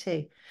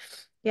D&T.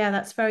 Yeah,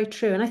 that's very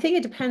true. And I think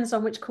it depends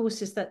on which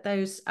courses that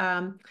those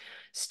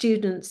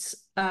students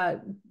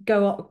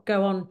go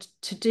on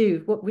to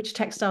do, which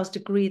textiles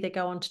degree they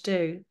go on to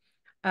do.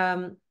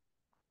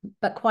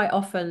 But quite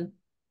often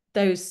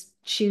those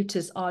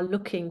tutors are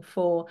looking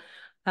for,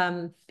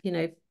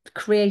 the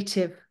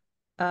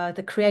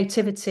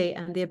creativity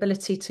and the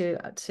ability to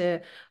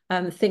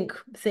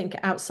think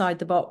outside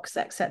the box,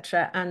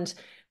 etc. And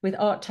with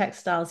art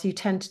textiles, you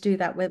tend to do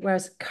that.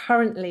 Whereas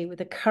currently, with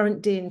the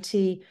current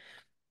D&T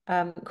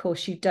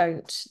course, you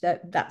don't.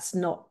 That's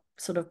not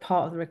sort of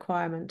part of the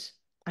requirement.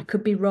 I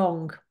could be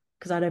wrong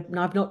because I've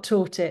not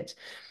taught it.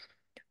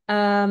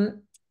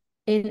 In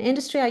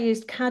industry, I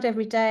used CAD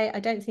every day. I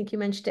don't think you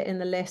mentioned it in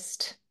the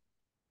list.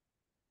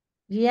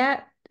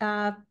 Yeah,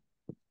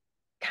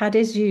 CAD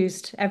is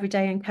used every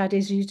day and CAD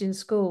is used in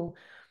school.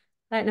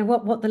 I don't know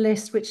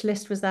which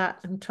list was that?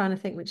 I'm trying to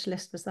think which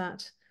list was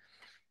that.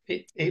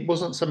 It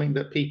wasn't something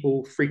that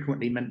people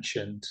frequently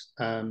mentioned,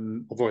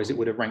 otherwise it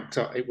would have ranked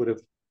up, it would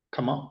have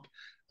come up.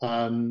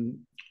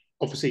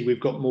 Obviously, we've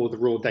got more of the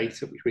raw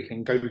data which we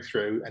can go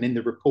through, and in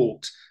the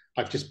report,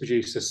 I've just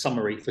produced a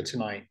summary for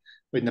tonight.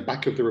 In the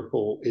back of the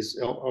report is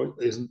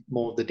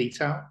more of the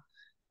detail.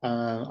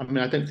 I mean,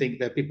 I don't think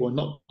that people are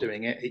not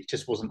doing it. It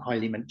just wasn't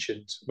highly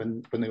mentioned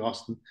when they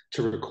asked them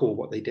to recall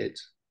what they did.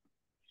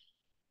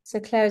 So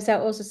Claire, is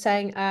that also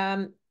saying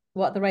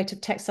what the rate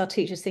of textile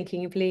teachers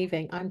thinking of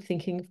leaving? I'm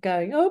thinking of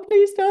going, oh,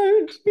 please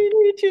don't, we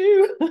need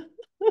you.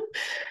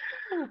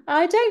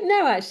 I don't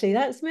know, actually.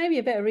 That's maybe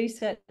a bit of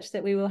research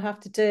that we will have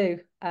to do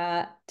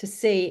to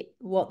see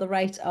what the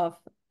rate of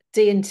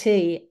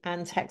D&T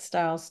and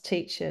textiles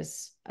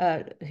teachers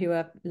who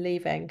are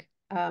leaving.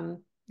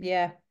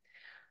 Yeah.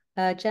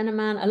 Jenna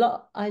Mann,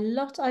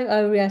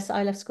 oh yes,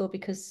 I left school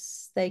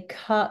because they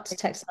cut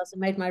textiles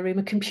and made my room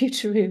a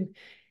computer room.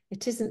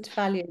 It isn't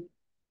valued.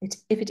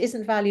 If it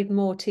isn't valued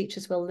more,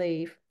 teachers will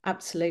leave.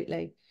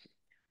 Absolutely.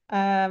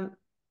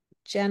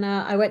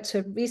 Jenna, I went to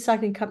a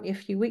recycling company a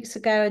few weeks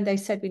ago and they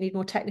said we need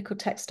more technical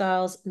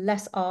textiles,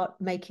 less art,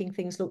 making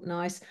things look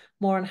nice,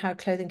 more on how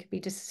clothing can be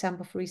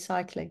disassembled for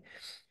recycling.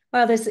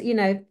 Well,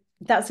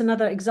 that's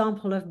another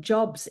example of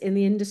jobs in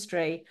the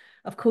industry.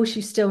 Of course,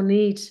 you still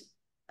need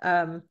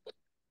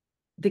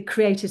the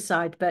creative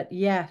side, but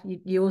yeah,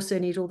 you also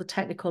need all the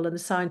technical and the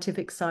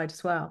scientific side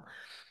as well.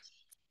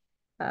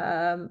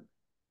 So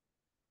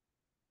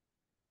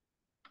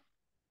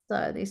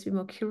there needs to be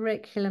more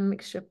curriculum,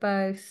 mixture of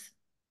both.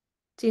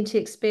 D&T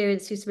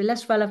experience used to be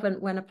less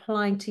relevant when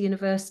applying to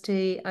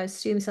university. I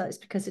assume that it's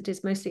because it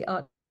is mostly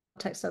art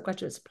textile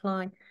graduates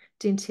applying.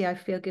 D&T, I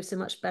feel, gives a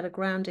much better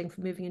grounding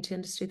for moving into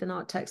industry than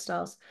art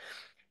textiles.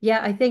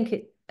 Yeah, I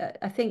think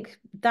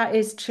that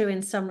is true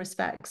in some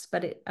respects,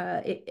 but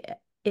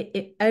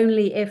it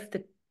only if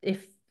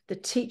the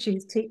teacher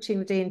who's teaching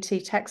the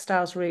D&T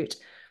textiles route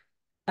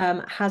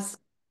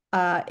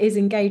is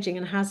engaging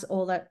and has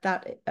all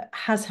that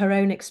has her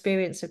own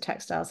experience of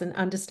textiles and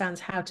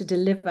understands how to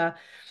deliver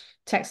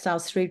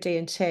textiles through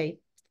D&T.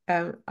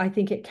 I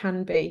think it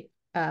can be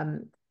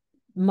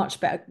much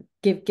better,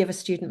 give a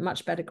student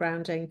much better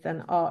grounding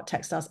than art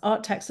textiles.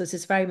 Art textiles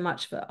is very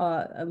much for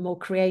a more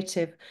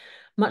creative,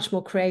 much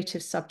more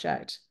creative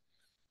subject.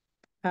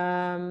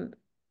 Yeah,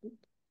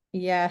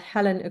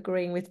 Helen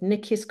agreeing with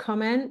Nikki's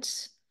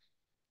comment.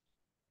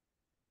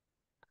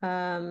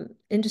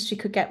 Industry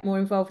could get more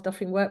involved with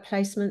offering work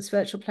placements,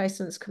 virtual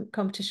placements,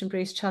 competition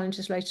briefs,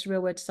 challenges related to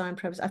real world design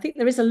programs. I think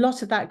there is a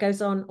lot of that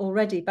goes on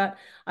already, but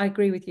I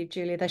agree with you,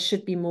 Julia. There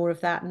should be more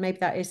of that. And maybe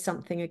that is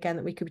something, again,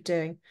 that we could be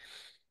doing.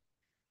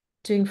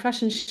 Doing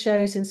fashion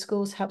shows in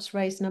schools helps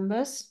raise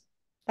numbers.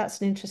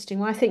 That's an interesting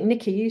one. I think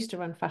Nikki used to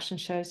run fashion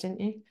shows,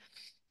 didn't you?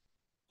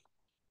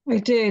 I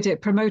did.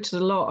 It promoted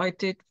a lot. I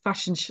did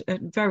a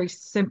very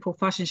simple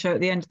fashion show at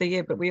the end of the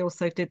year, but we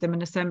also did them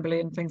in assembly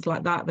and things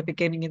like that at the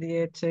beginning of the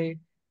year to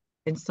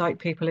incite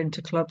people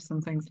into clubs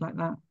and things like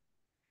that.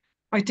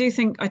 I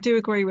do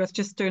agree with,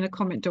 just doing a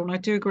comment, Dawn, I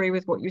do agree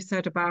with what you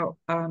said about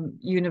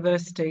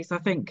universities. I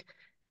think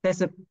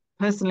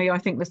personally, I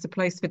think there's a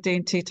place for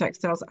D&T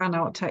textiles and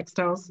art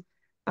textiles.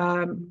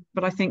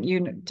 But I think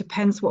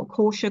depends what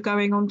course you're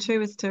going on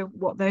to as to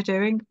what they're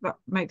doing. That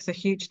makes a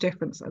huge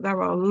difference.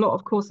 There are a lot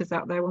of courses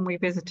out there when we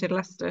visited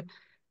Leicester,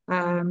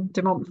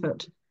 de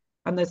Montfort,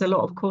 and there's a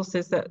lot of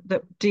courses that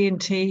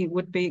D&T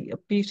would be a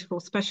beautiful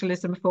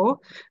specialism for,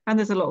 and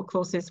there's a lot of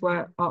courses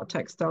where art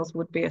textiles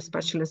would be a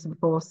specialism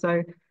for.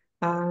 So,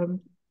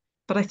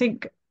 but I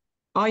think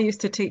I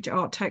used to teach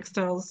art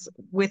textiles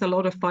with a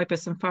lot of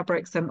fibres and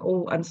fabrics and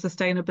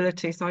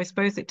sustainability. So I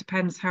suppose it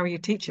depends how you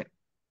teach it.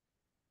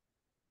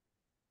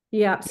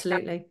 Yeah,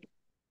 absolutely.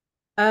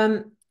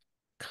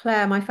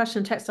 Claire, my fashion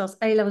and textiles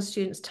A-level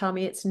students tell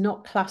me it's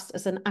not classed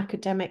as an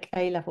academic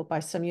A-level by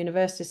some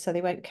universities, so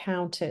they won't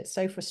count it.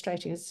 So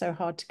frustrating. It's so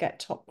hard to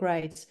get top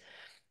grades.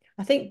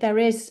 I think there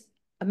is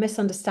a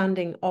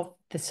misunderstanding of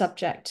the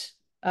subject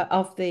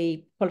of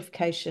the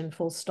qualification,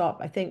 full stop.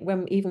 I think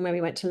even when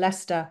we went to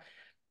Leicester,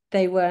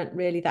 they weren't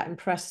really that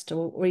impressed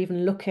or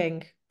even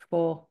looking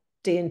for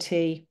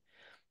D&T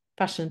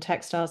fashion and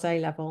textiles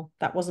A-level.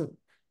 That wasn't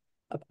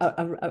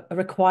a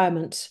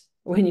requirement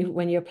when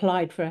you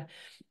applied for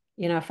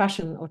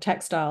fashion or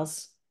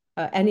textiles,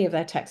 any of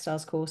their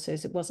textiles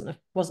courses. It wasn't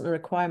a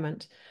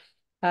requirement.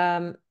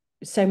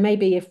 So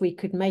maybe if we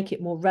could make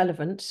it more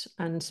relevant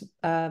and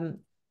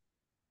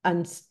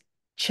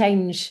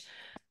change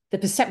the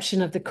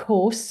perception of the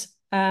course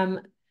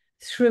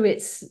through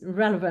its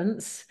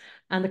relevance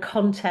and the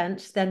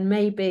content, then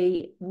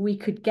maybe we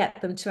could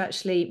get them to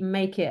actually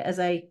make it as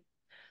a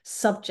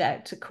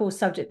course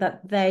subject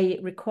that they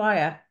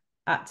require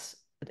at,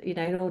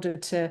 in order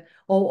to,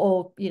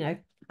 or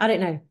I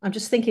don't know. I'm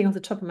just thinking off the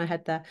top of my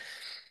head there.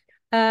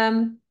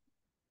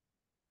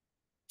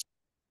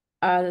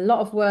 A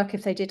lot of work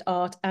if they did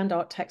art and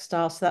art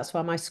textiles, so that's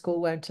why my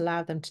school won't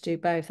allow them to do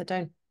both.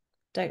 I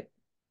don't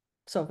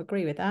sort of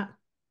agree with that.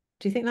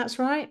 Do you think that's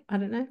right? I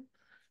don't know.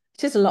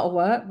 It is a lot of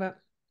work, but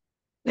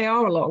they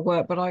are a lot of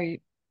work. But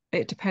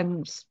it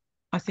depends.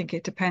 I think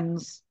it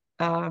depends.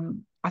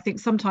 I think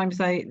sometimes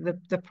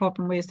the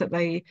problem is that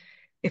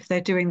if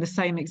they're doing the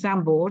same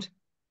exam board,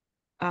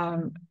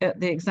 at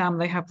the exam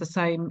they have the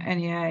same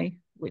NEA,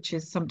 which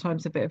is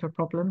sometimes a bit of a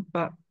problem.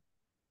 But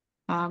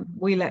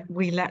we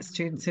let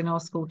students in our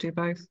school do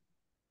both.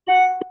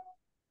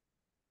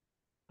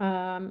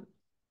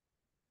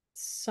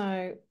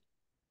 So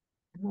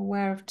I'm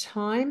aware of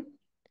time.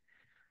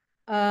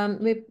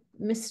 We've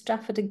Miss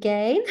Strafford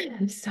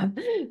again. So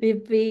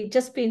we've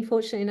just been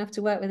fortunate enough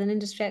to work with an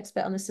industry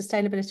expert on the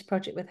sustainability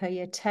project with her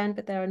year 10,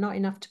 but there are not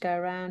enough to go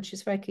around.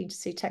 She's very keen to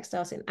see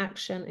textiles in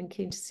action and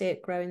keen to see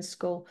it grow in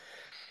school.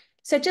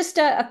 So just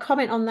a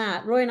comment on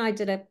that. Roy and I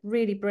did a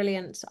really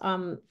brilliant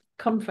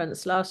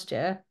conference last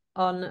year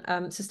on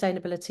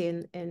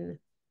sustainability in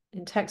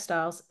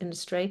textiles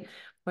industry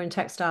or in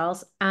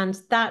textiles, and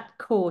that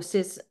course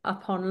is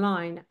up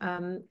online.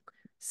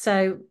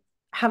 So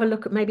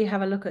maybe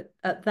have a look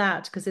at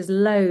that, because there's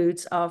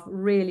loads of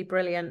really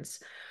brilliant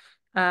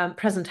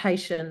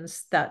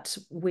presentations that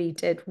we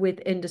did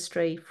with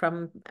industry,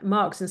 from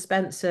Marks and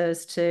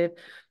Spencer's to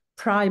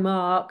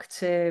Primark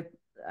to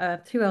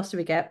who else do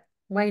we get?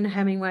 Wayne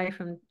Hemingway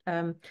from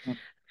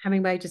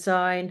Hemingway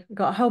Design.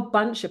 Got a whole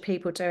bunch of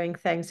people doing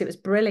things. It was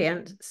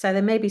brilliant. So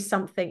there may be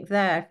something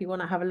there if you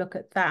want to have a look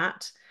at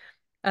that.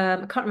 I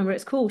can't remember what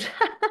it's called.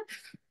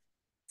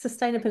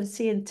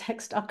 Sustainability in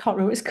text. I can't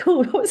remember what it's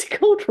called. What's it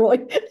called, Roy?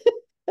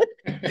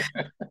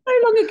 So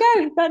long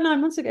ago, about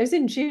 9 months ago. It was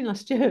in June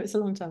last year. It's a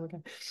long time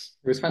ago.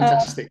 It was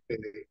fantastic.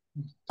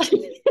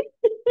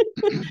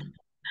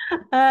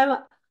 Um,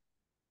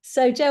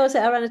 so Joe was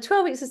around a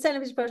 12-week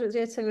sustainability project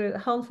at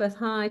Holmfirth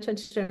High,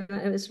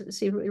 2020. It was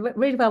received,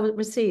 really well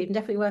received, and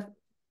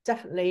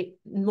definitely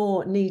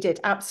more needed.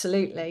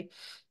 Absolutely.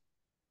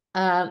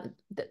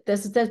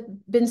 There's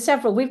been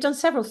several. We've done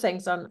several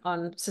things on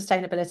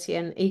sustainability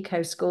and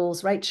eco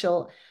schools.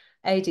 Rachel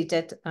Ady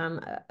did,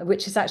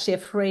 which is actually a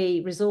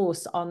free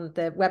resource on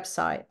the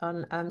website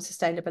on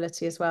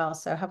sustainability as well.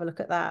 So have a look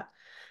at that.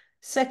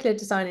 Circular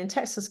design in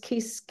textiles,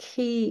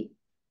 key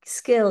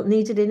skill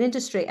needed in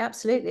industry.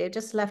 Absolutely. I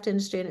just left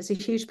industry and it's a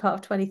huge part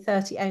of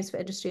 2030 aims for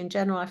industry in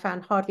general. I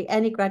found hardly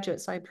any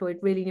graduates I employed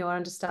really knew or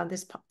understand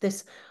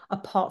this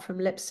apart from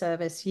lip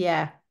service.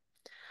 Yeah,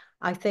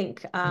 I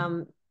think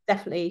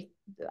definitely,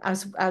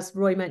 as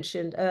Roy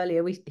mentioned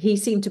earlier, he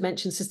seemed to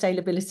mention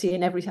sustainability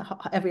in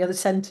every other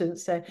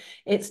sentence. So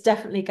it's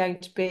definitely going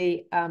to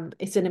be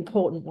it's an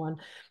important one.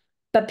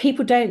 But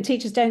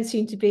teachers don't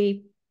seem to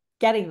be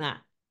getting that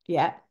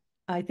yet.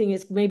 I think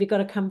it's maybe got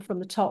to come from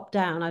the top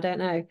down. I don't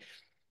know.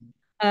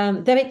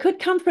 Then it could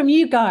come from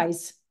you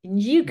guys.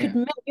 You could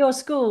make your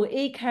school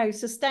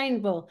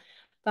eco-sustainable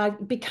by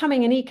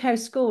becoming an eco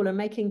school and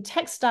making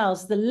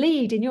textiles the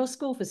lead in your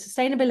school for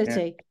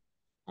sustainability.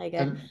 There you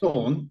go.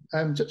 Dawn,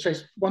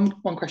 just one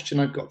question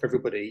I've got for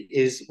everybody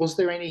is: was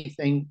there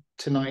anything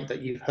tonight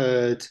that you've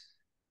heard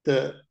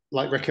that,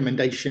 like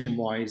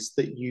recommendation-wise,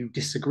 that you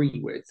disagree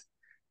with,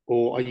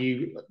 or are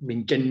you, I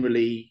mean,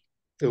 generally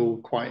feel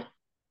quite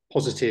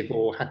positive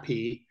or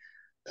happy?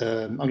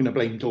 I'm going to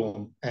blame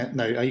Dawn.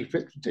 No, are you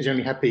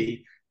generally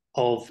happy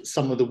of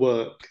some of the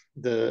work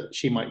that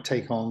she might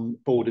take on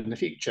board in the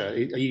future? Are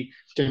you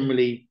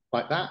generally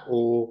like that,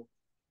 or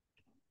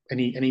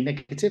any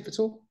negative at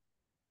all?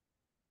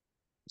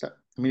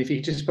 I mean, if you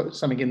could just put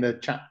something in the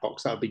chat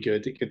box, that would be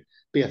good. It could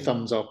be a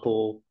thumbs up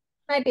or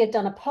maybe I've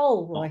done a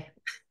poll, Roy.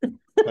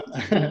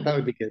 that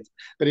would be good.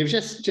 But it was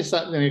just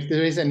that, you know, if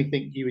there is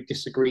anything you would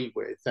disagree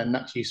with, then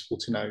that's useful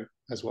to know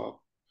as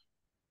well.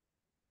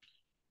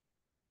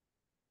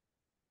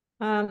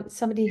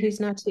 Somebody who's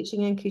now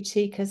teaching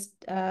NQT because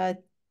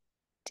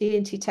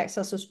D&T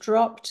Textiles was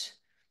dropped.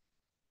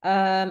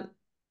 A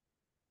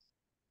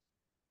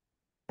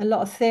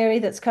lot of theory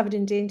that's covered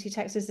in D&T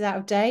Textiles is out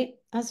of date.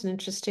 That's an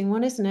interesting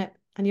one, isn't it?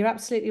 And you're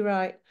absolutely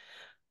right.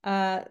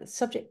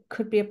 Subject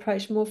could be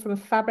approached more from a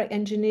fabric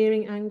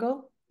engineering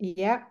angle.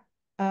 Yeah.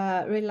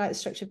 Really like the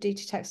structure of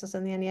DT Textiles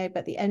and the NEA,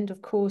 but the end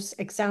of course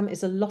exam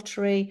is a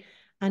lottery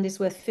and is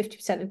worth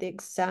 50% of the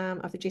exam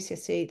of the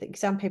GCSE. The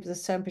exam papers are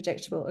so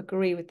unpredictable.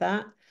 Agree with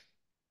that.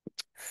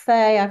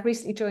 Faye, I've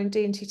recently joined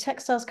D&T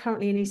Textiles,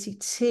 currently in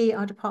ECT.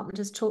 Our department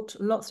has talked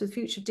lots with the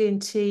future of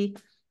D&T.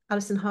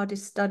 Alison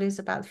Hardy's studies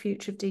about the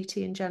future of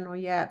DT in general.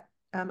 Yeah,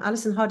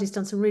 Alison Hardy's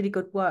done some really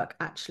good work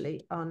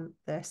actually on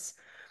this.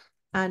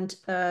 And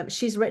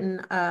she's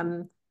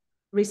written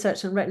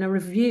research and written a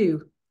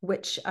review,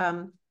 which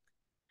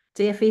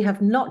DFE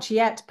have not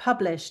yet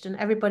published, and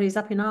everybody's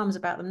up in arms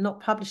about them not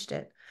published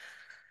it.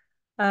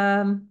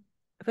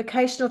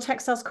 Vocational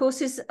textiles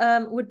courses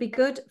would be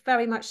good,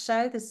 very much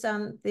so. There's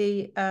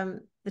the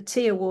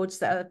T awards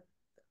that are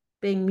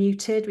being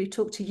muted. We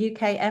talked to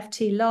UK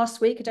FT last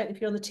week. I don't know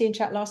if you're on the T in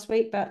chat last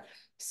week, but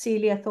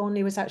Celia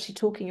Thornley was actually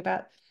talking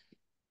about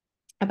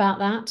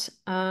that.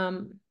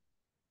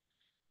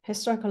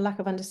 Historical lack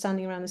of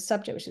understanding around the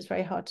subject, which is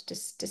very hard to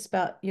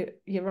dispel.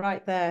 You're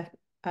right there.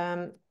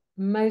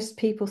 Most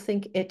people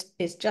think it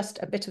is just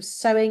a bit of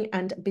sewing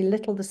and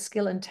belittle the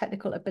skill and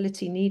technical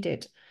ability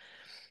needed.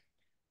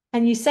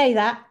 And you say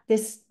that,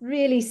 this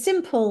really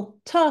simple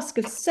task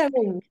of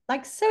sewing,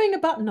 like sewing a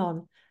button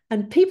on,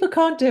 and people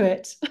can't do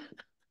it.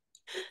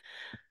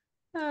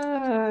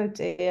 Oh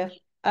dear.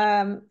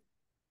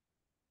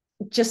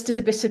 Just a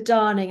bit of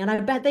darning, and I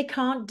bet they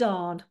can't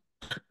darn.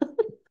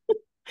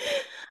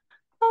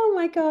 Oh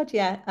my God,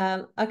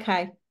 yeah.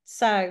 Okay,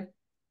 so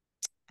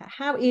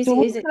how easy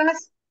Dawn, is it?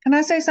 can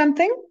I say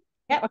something?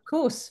 Yeah, of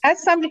course.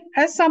 As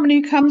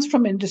somebody who comes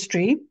from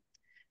industry,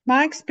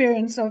 my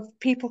experience of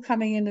people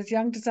coming in as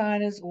young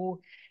designers or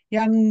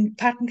young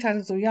pattern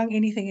cutters or young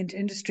anything into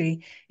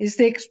industry is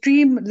the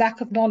extreme lack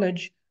of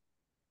knowledge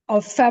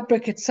of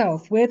fabric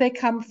itself, where they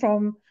come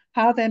from,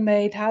 how they're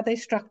made, how they're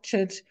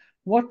structured,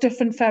 what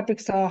different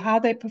fabrics are, how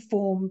they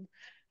perform,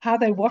 how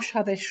they wash,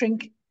 how they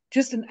shrink,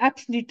 just an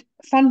absolute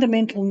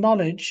fundamental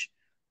knowledge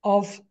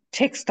of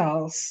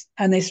textiles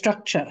and their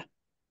structure.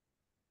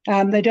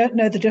 They don't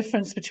know the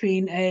difference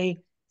between a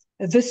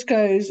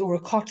viscose or a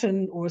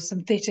cotton or a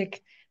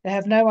synthetic. They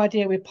have no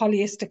idea where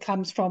polyester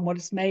comes from, what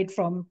it's made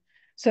from.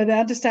 So their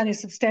understanding of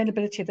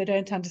sustainability, if they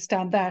don't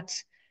understand that,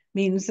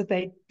 means that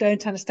they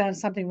don't understand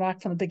something right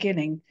from the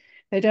beginning.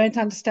 They don't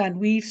understand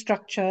weave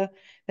structure.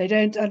 They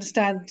don't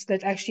understand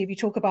that actually, if you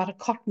talk about a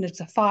cotton, it's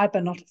a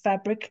fiber, not a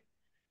fabric.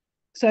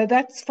 So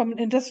that's from an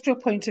industrial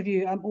point of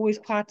view. I'm always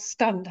quite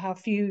stunned how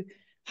few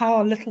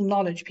how little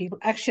knowledge people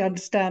actually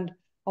understand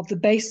of the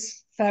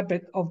base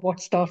fabric of what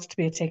starts to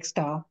be a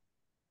textile.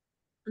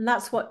 And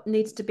that's what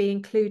needs to be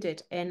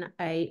included in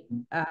a,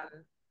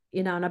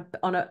 you know,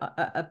 on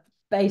a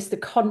base, the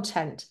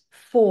content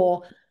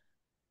for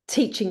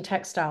teaching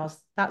textiles.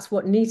 That's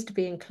what needs to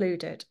be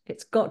included.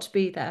 It's got to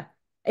be there.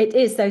 It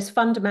is those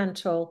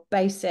fundamental,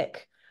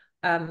 basic,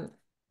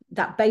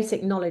 that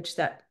basic knowledge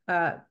that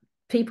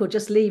people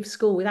just leave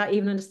school without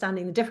even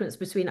understanding the difference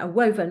between a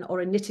woven or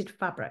a knitted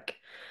fabric.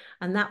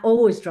 And that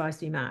always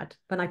drives me mad.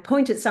 When I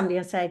point at somebody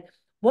and say,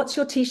 what's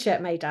your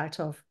t-shirt made out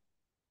of?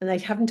 And they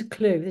haven't a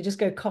clue. They just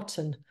go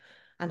cotton.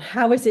 And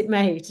how is it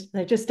made?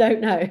 They just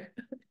don't know.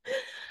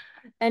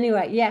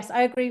 Anyway, yes,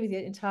 I agree with you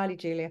entirely,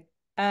 Julia.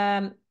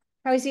 How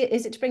is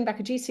it to bring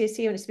back a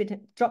GCSE when it's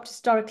been dropped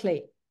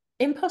historically?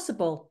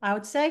 Impossible, I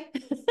would say.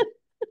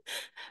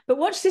 But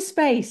watch this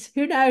space.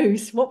 Who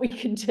knows what we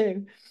can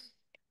do?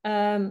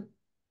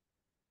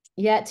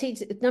 Yeah,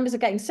 numbers are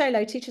getting so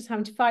low, teachers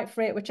having to fight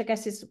for it, which I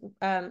guess is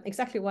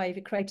exactly why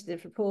you've created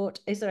this report.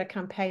 Is there a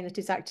campaign that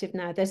is active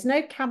now? There's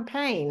no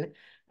campaign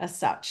as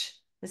such.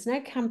 There's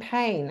no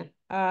campaign.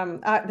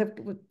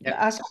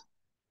 Yes.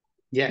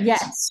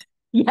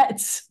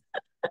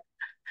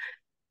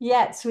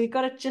 Yet. We've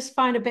got to just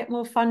find a bit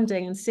more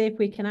funding and see if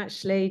we can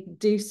actually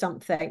do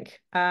something.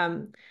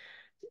 You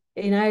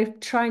know,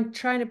 trying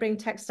to bring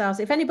textiles.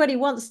 If anybody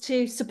wants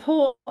to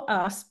support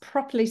us,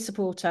 properly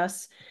support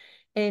us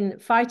in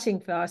fighting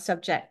for our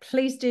subject,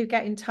 please do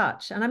get in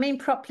touch. And I mean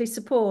properly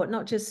support,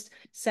 not just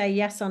say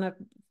yes on a,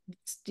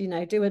 you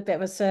know, do a bit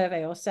of a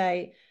survey or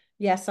say,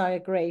 yes, I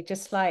agree.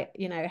 Just like,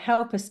 you know,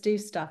 help us do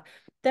stuff.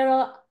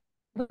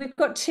 We've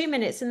got 2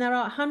 minutes and there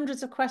are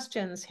hundreds of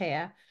questions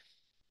here.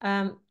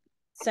 And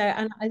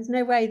there's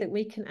no way that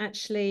we can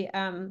actually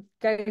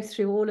go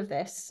through all of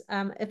this.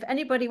 If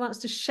anybody wants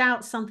to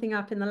shout something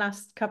up in the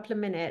last couple of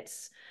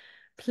minutes,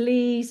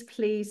 please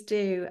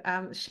do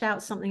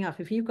shout something up.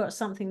 If you've got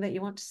something that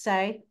you want to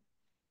say.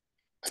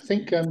 I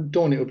think,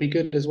 Dawn, it would be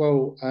good as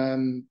well.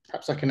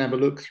 Perhaps I can have a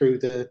look through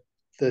the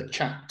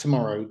chat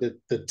tomorrow,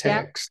 the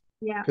text,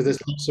 because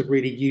there's lots of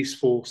really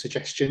useful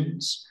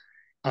suggestions.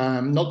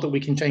 Not that we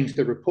can change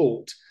the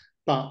report,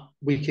 but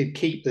we could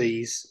keep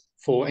these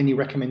for any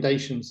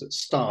recommendations that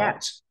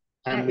start,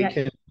 and we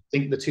can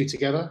link the two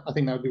together. I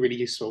think that would be really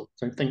useful.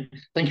 So thank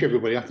you,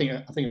 everybody. I think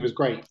it was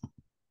great.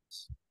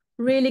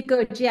 Really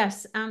good,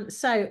 yes.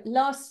 So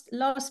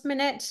last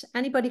minute,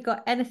 anybody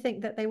got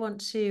anything that they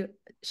want to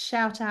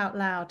shout out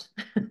loud?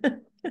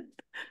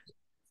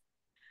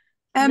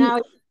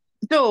 Now,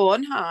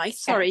 Dawn, hi,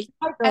 sorry.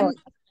 Hi, Dawn.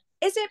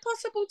 Is it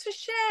possible to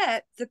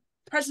share the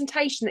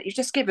presentation that you've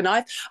just given?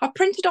 I've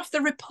printed off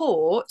the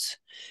report,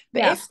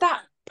 but if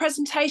that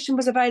presentation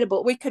was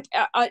available, we could,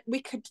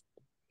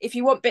 if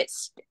you want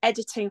bits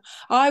editing,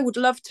 I would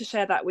love to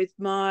share that with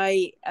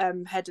my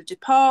head of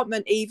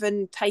department,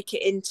 even take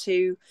it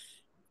into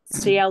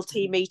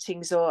CLT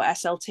meetings or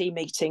SLT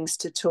meetings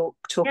to talk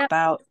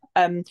about.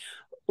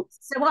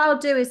 So what I'll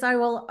do is I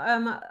will,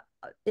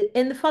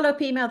 in the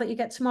follow-up email that you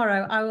get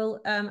tomorrow, I will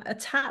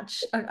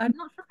attach, I'm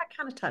not sure if I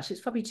can attach,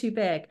 it's probably too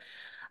big.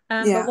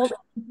 But what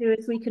we can do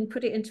is we can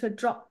put it into a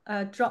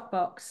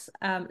Dropbox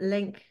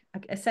link.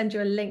 I send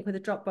you a link with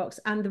a Dropbox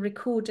and the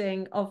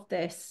recording of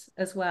this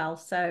as well.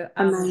 So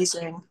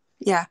amazing.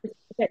 Yeah. It's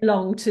a bit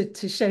long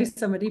to show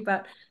somebody,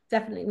 but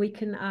definitely we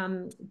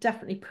can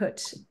definitely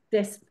put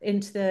this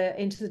into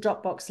the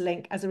Dropbox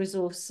link as a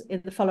resource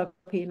in the follow-up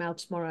email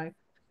tomorrow.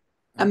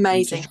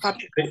 Amazing. I'm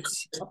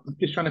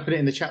just trying to put it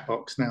in the chat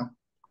box now.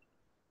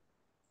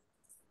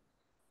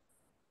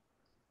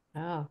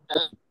 Oh.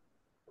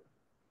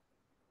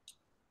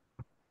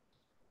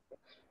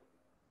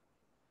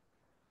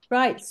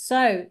 Right,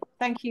 so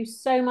thank you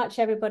so much,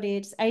 everybody.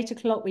 It's 8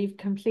 o'clock. We've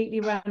completely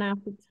run out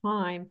of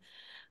time.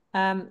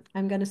 I'm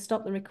going to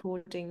stop the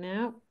recording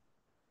now.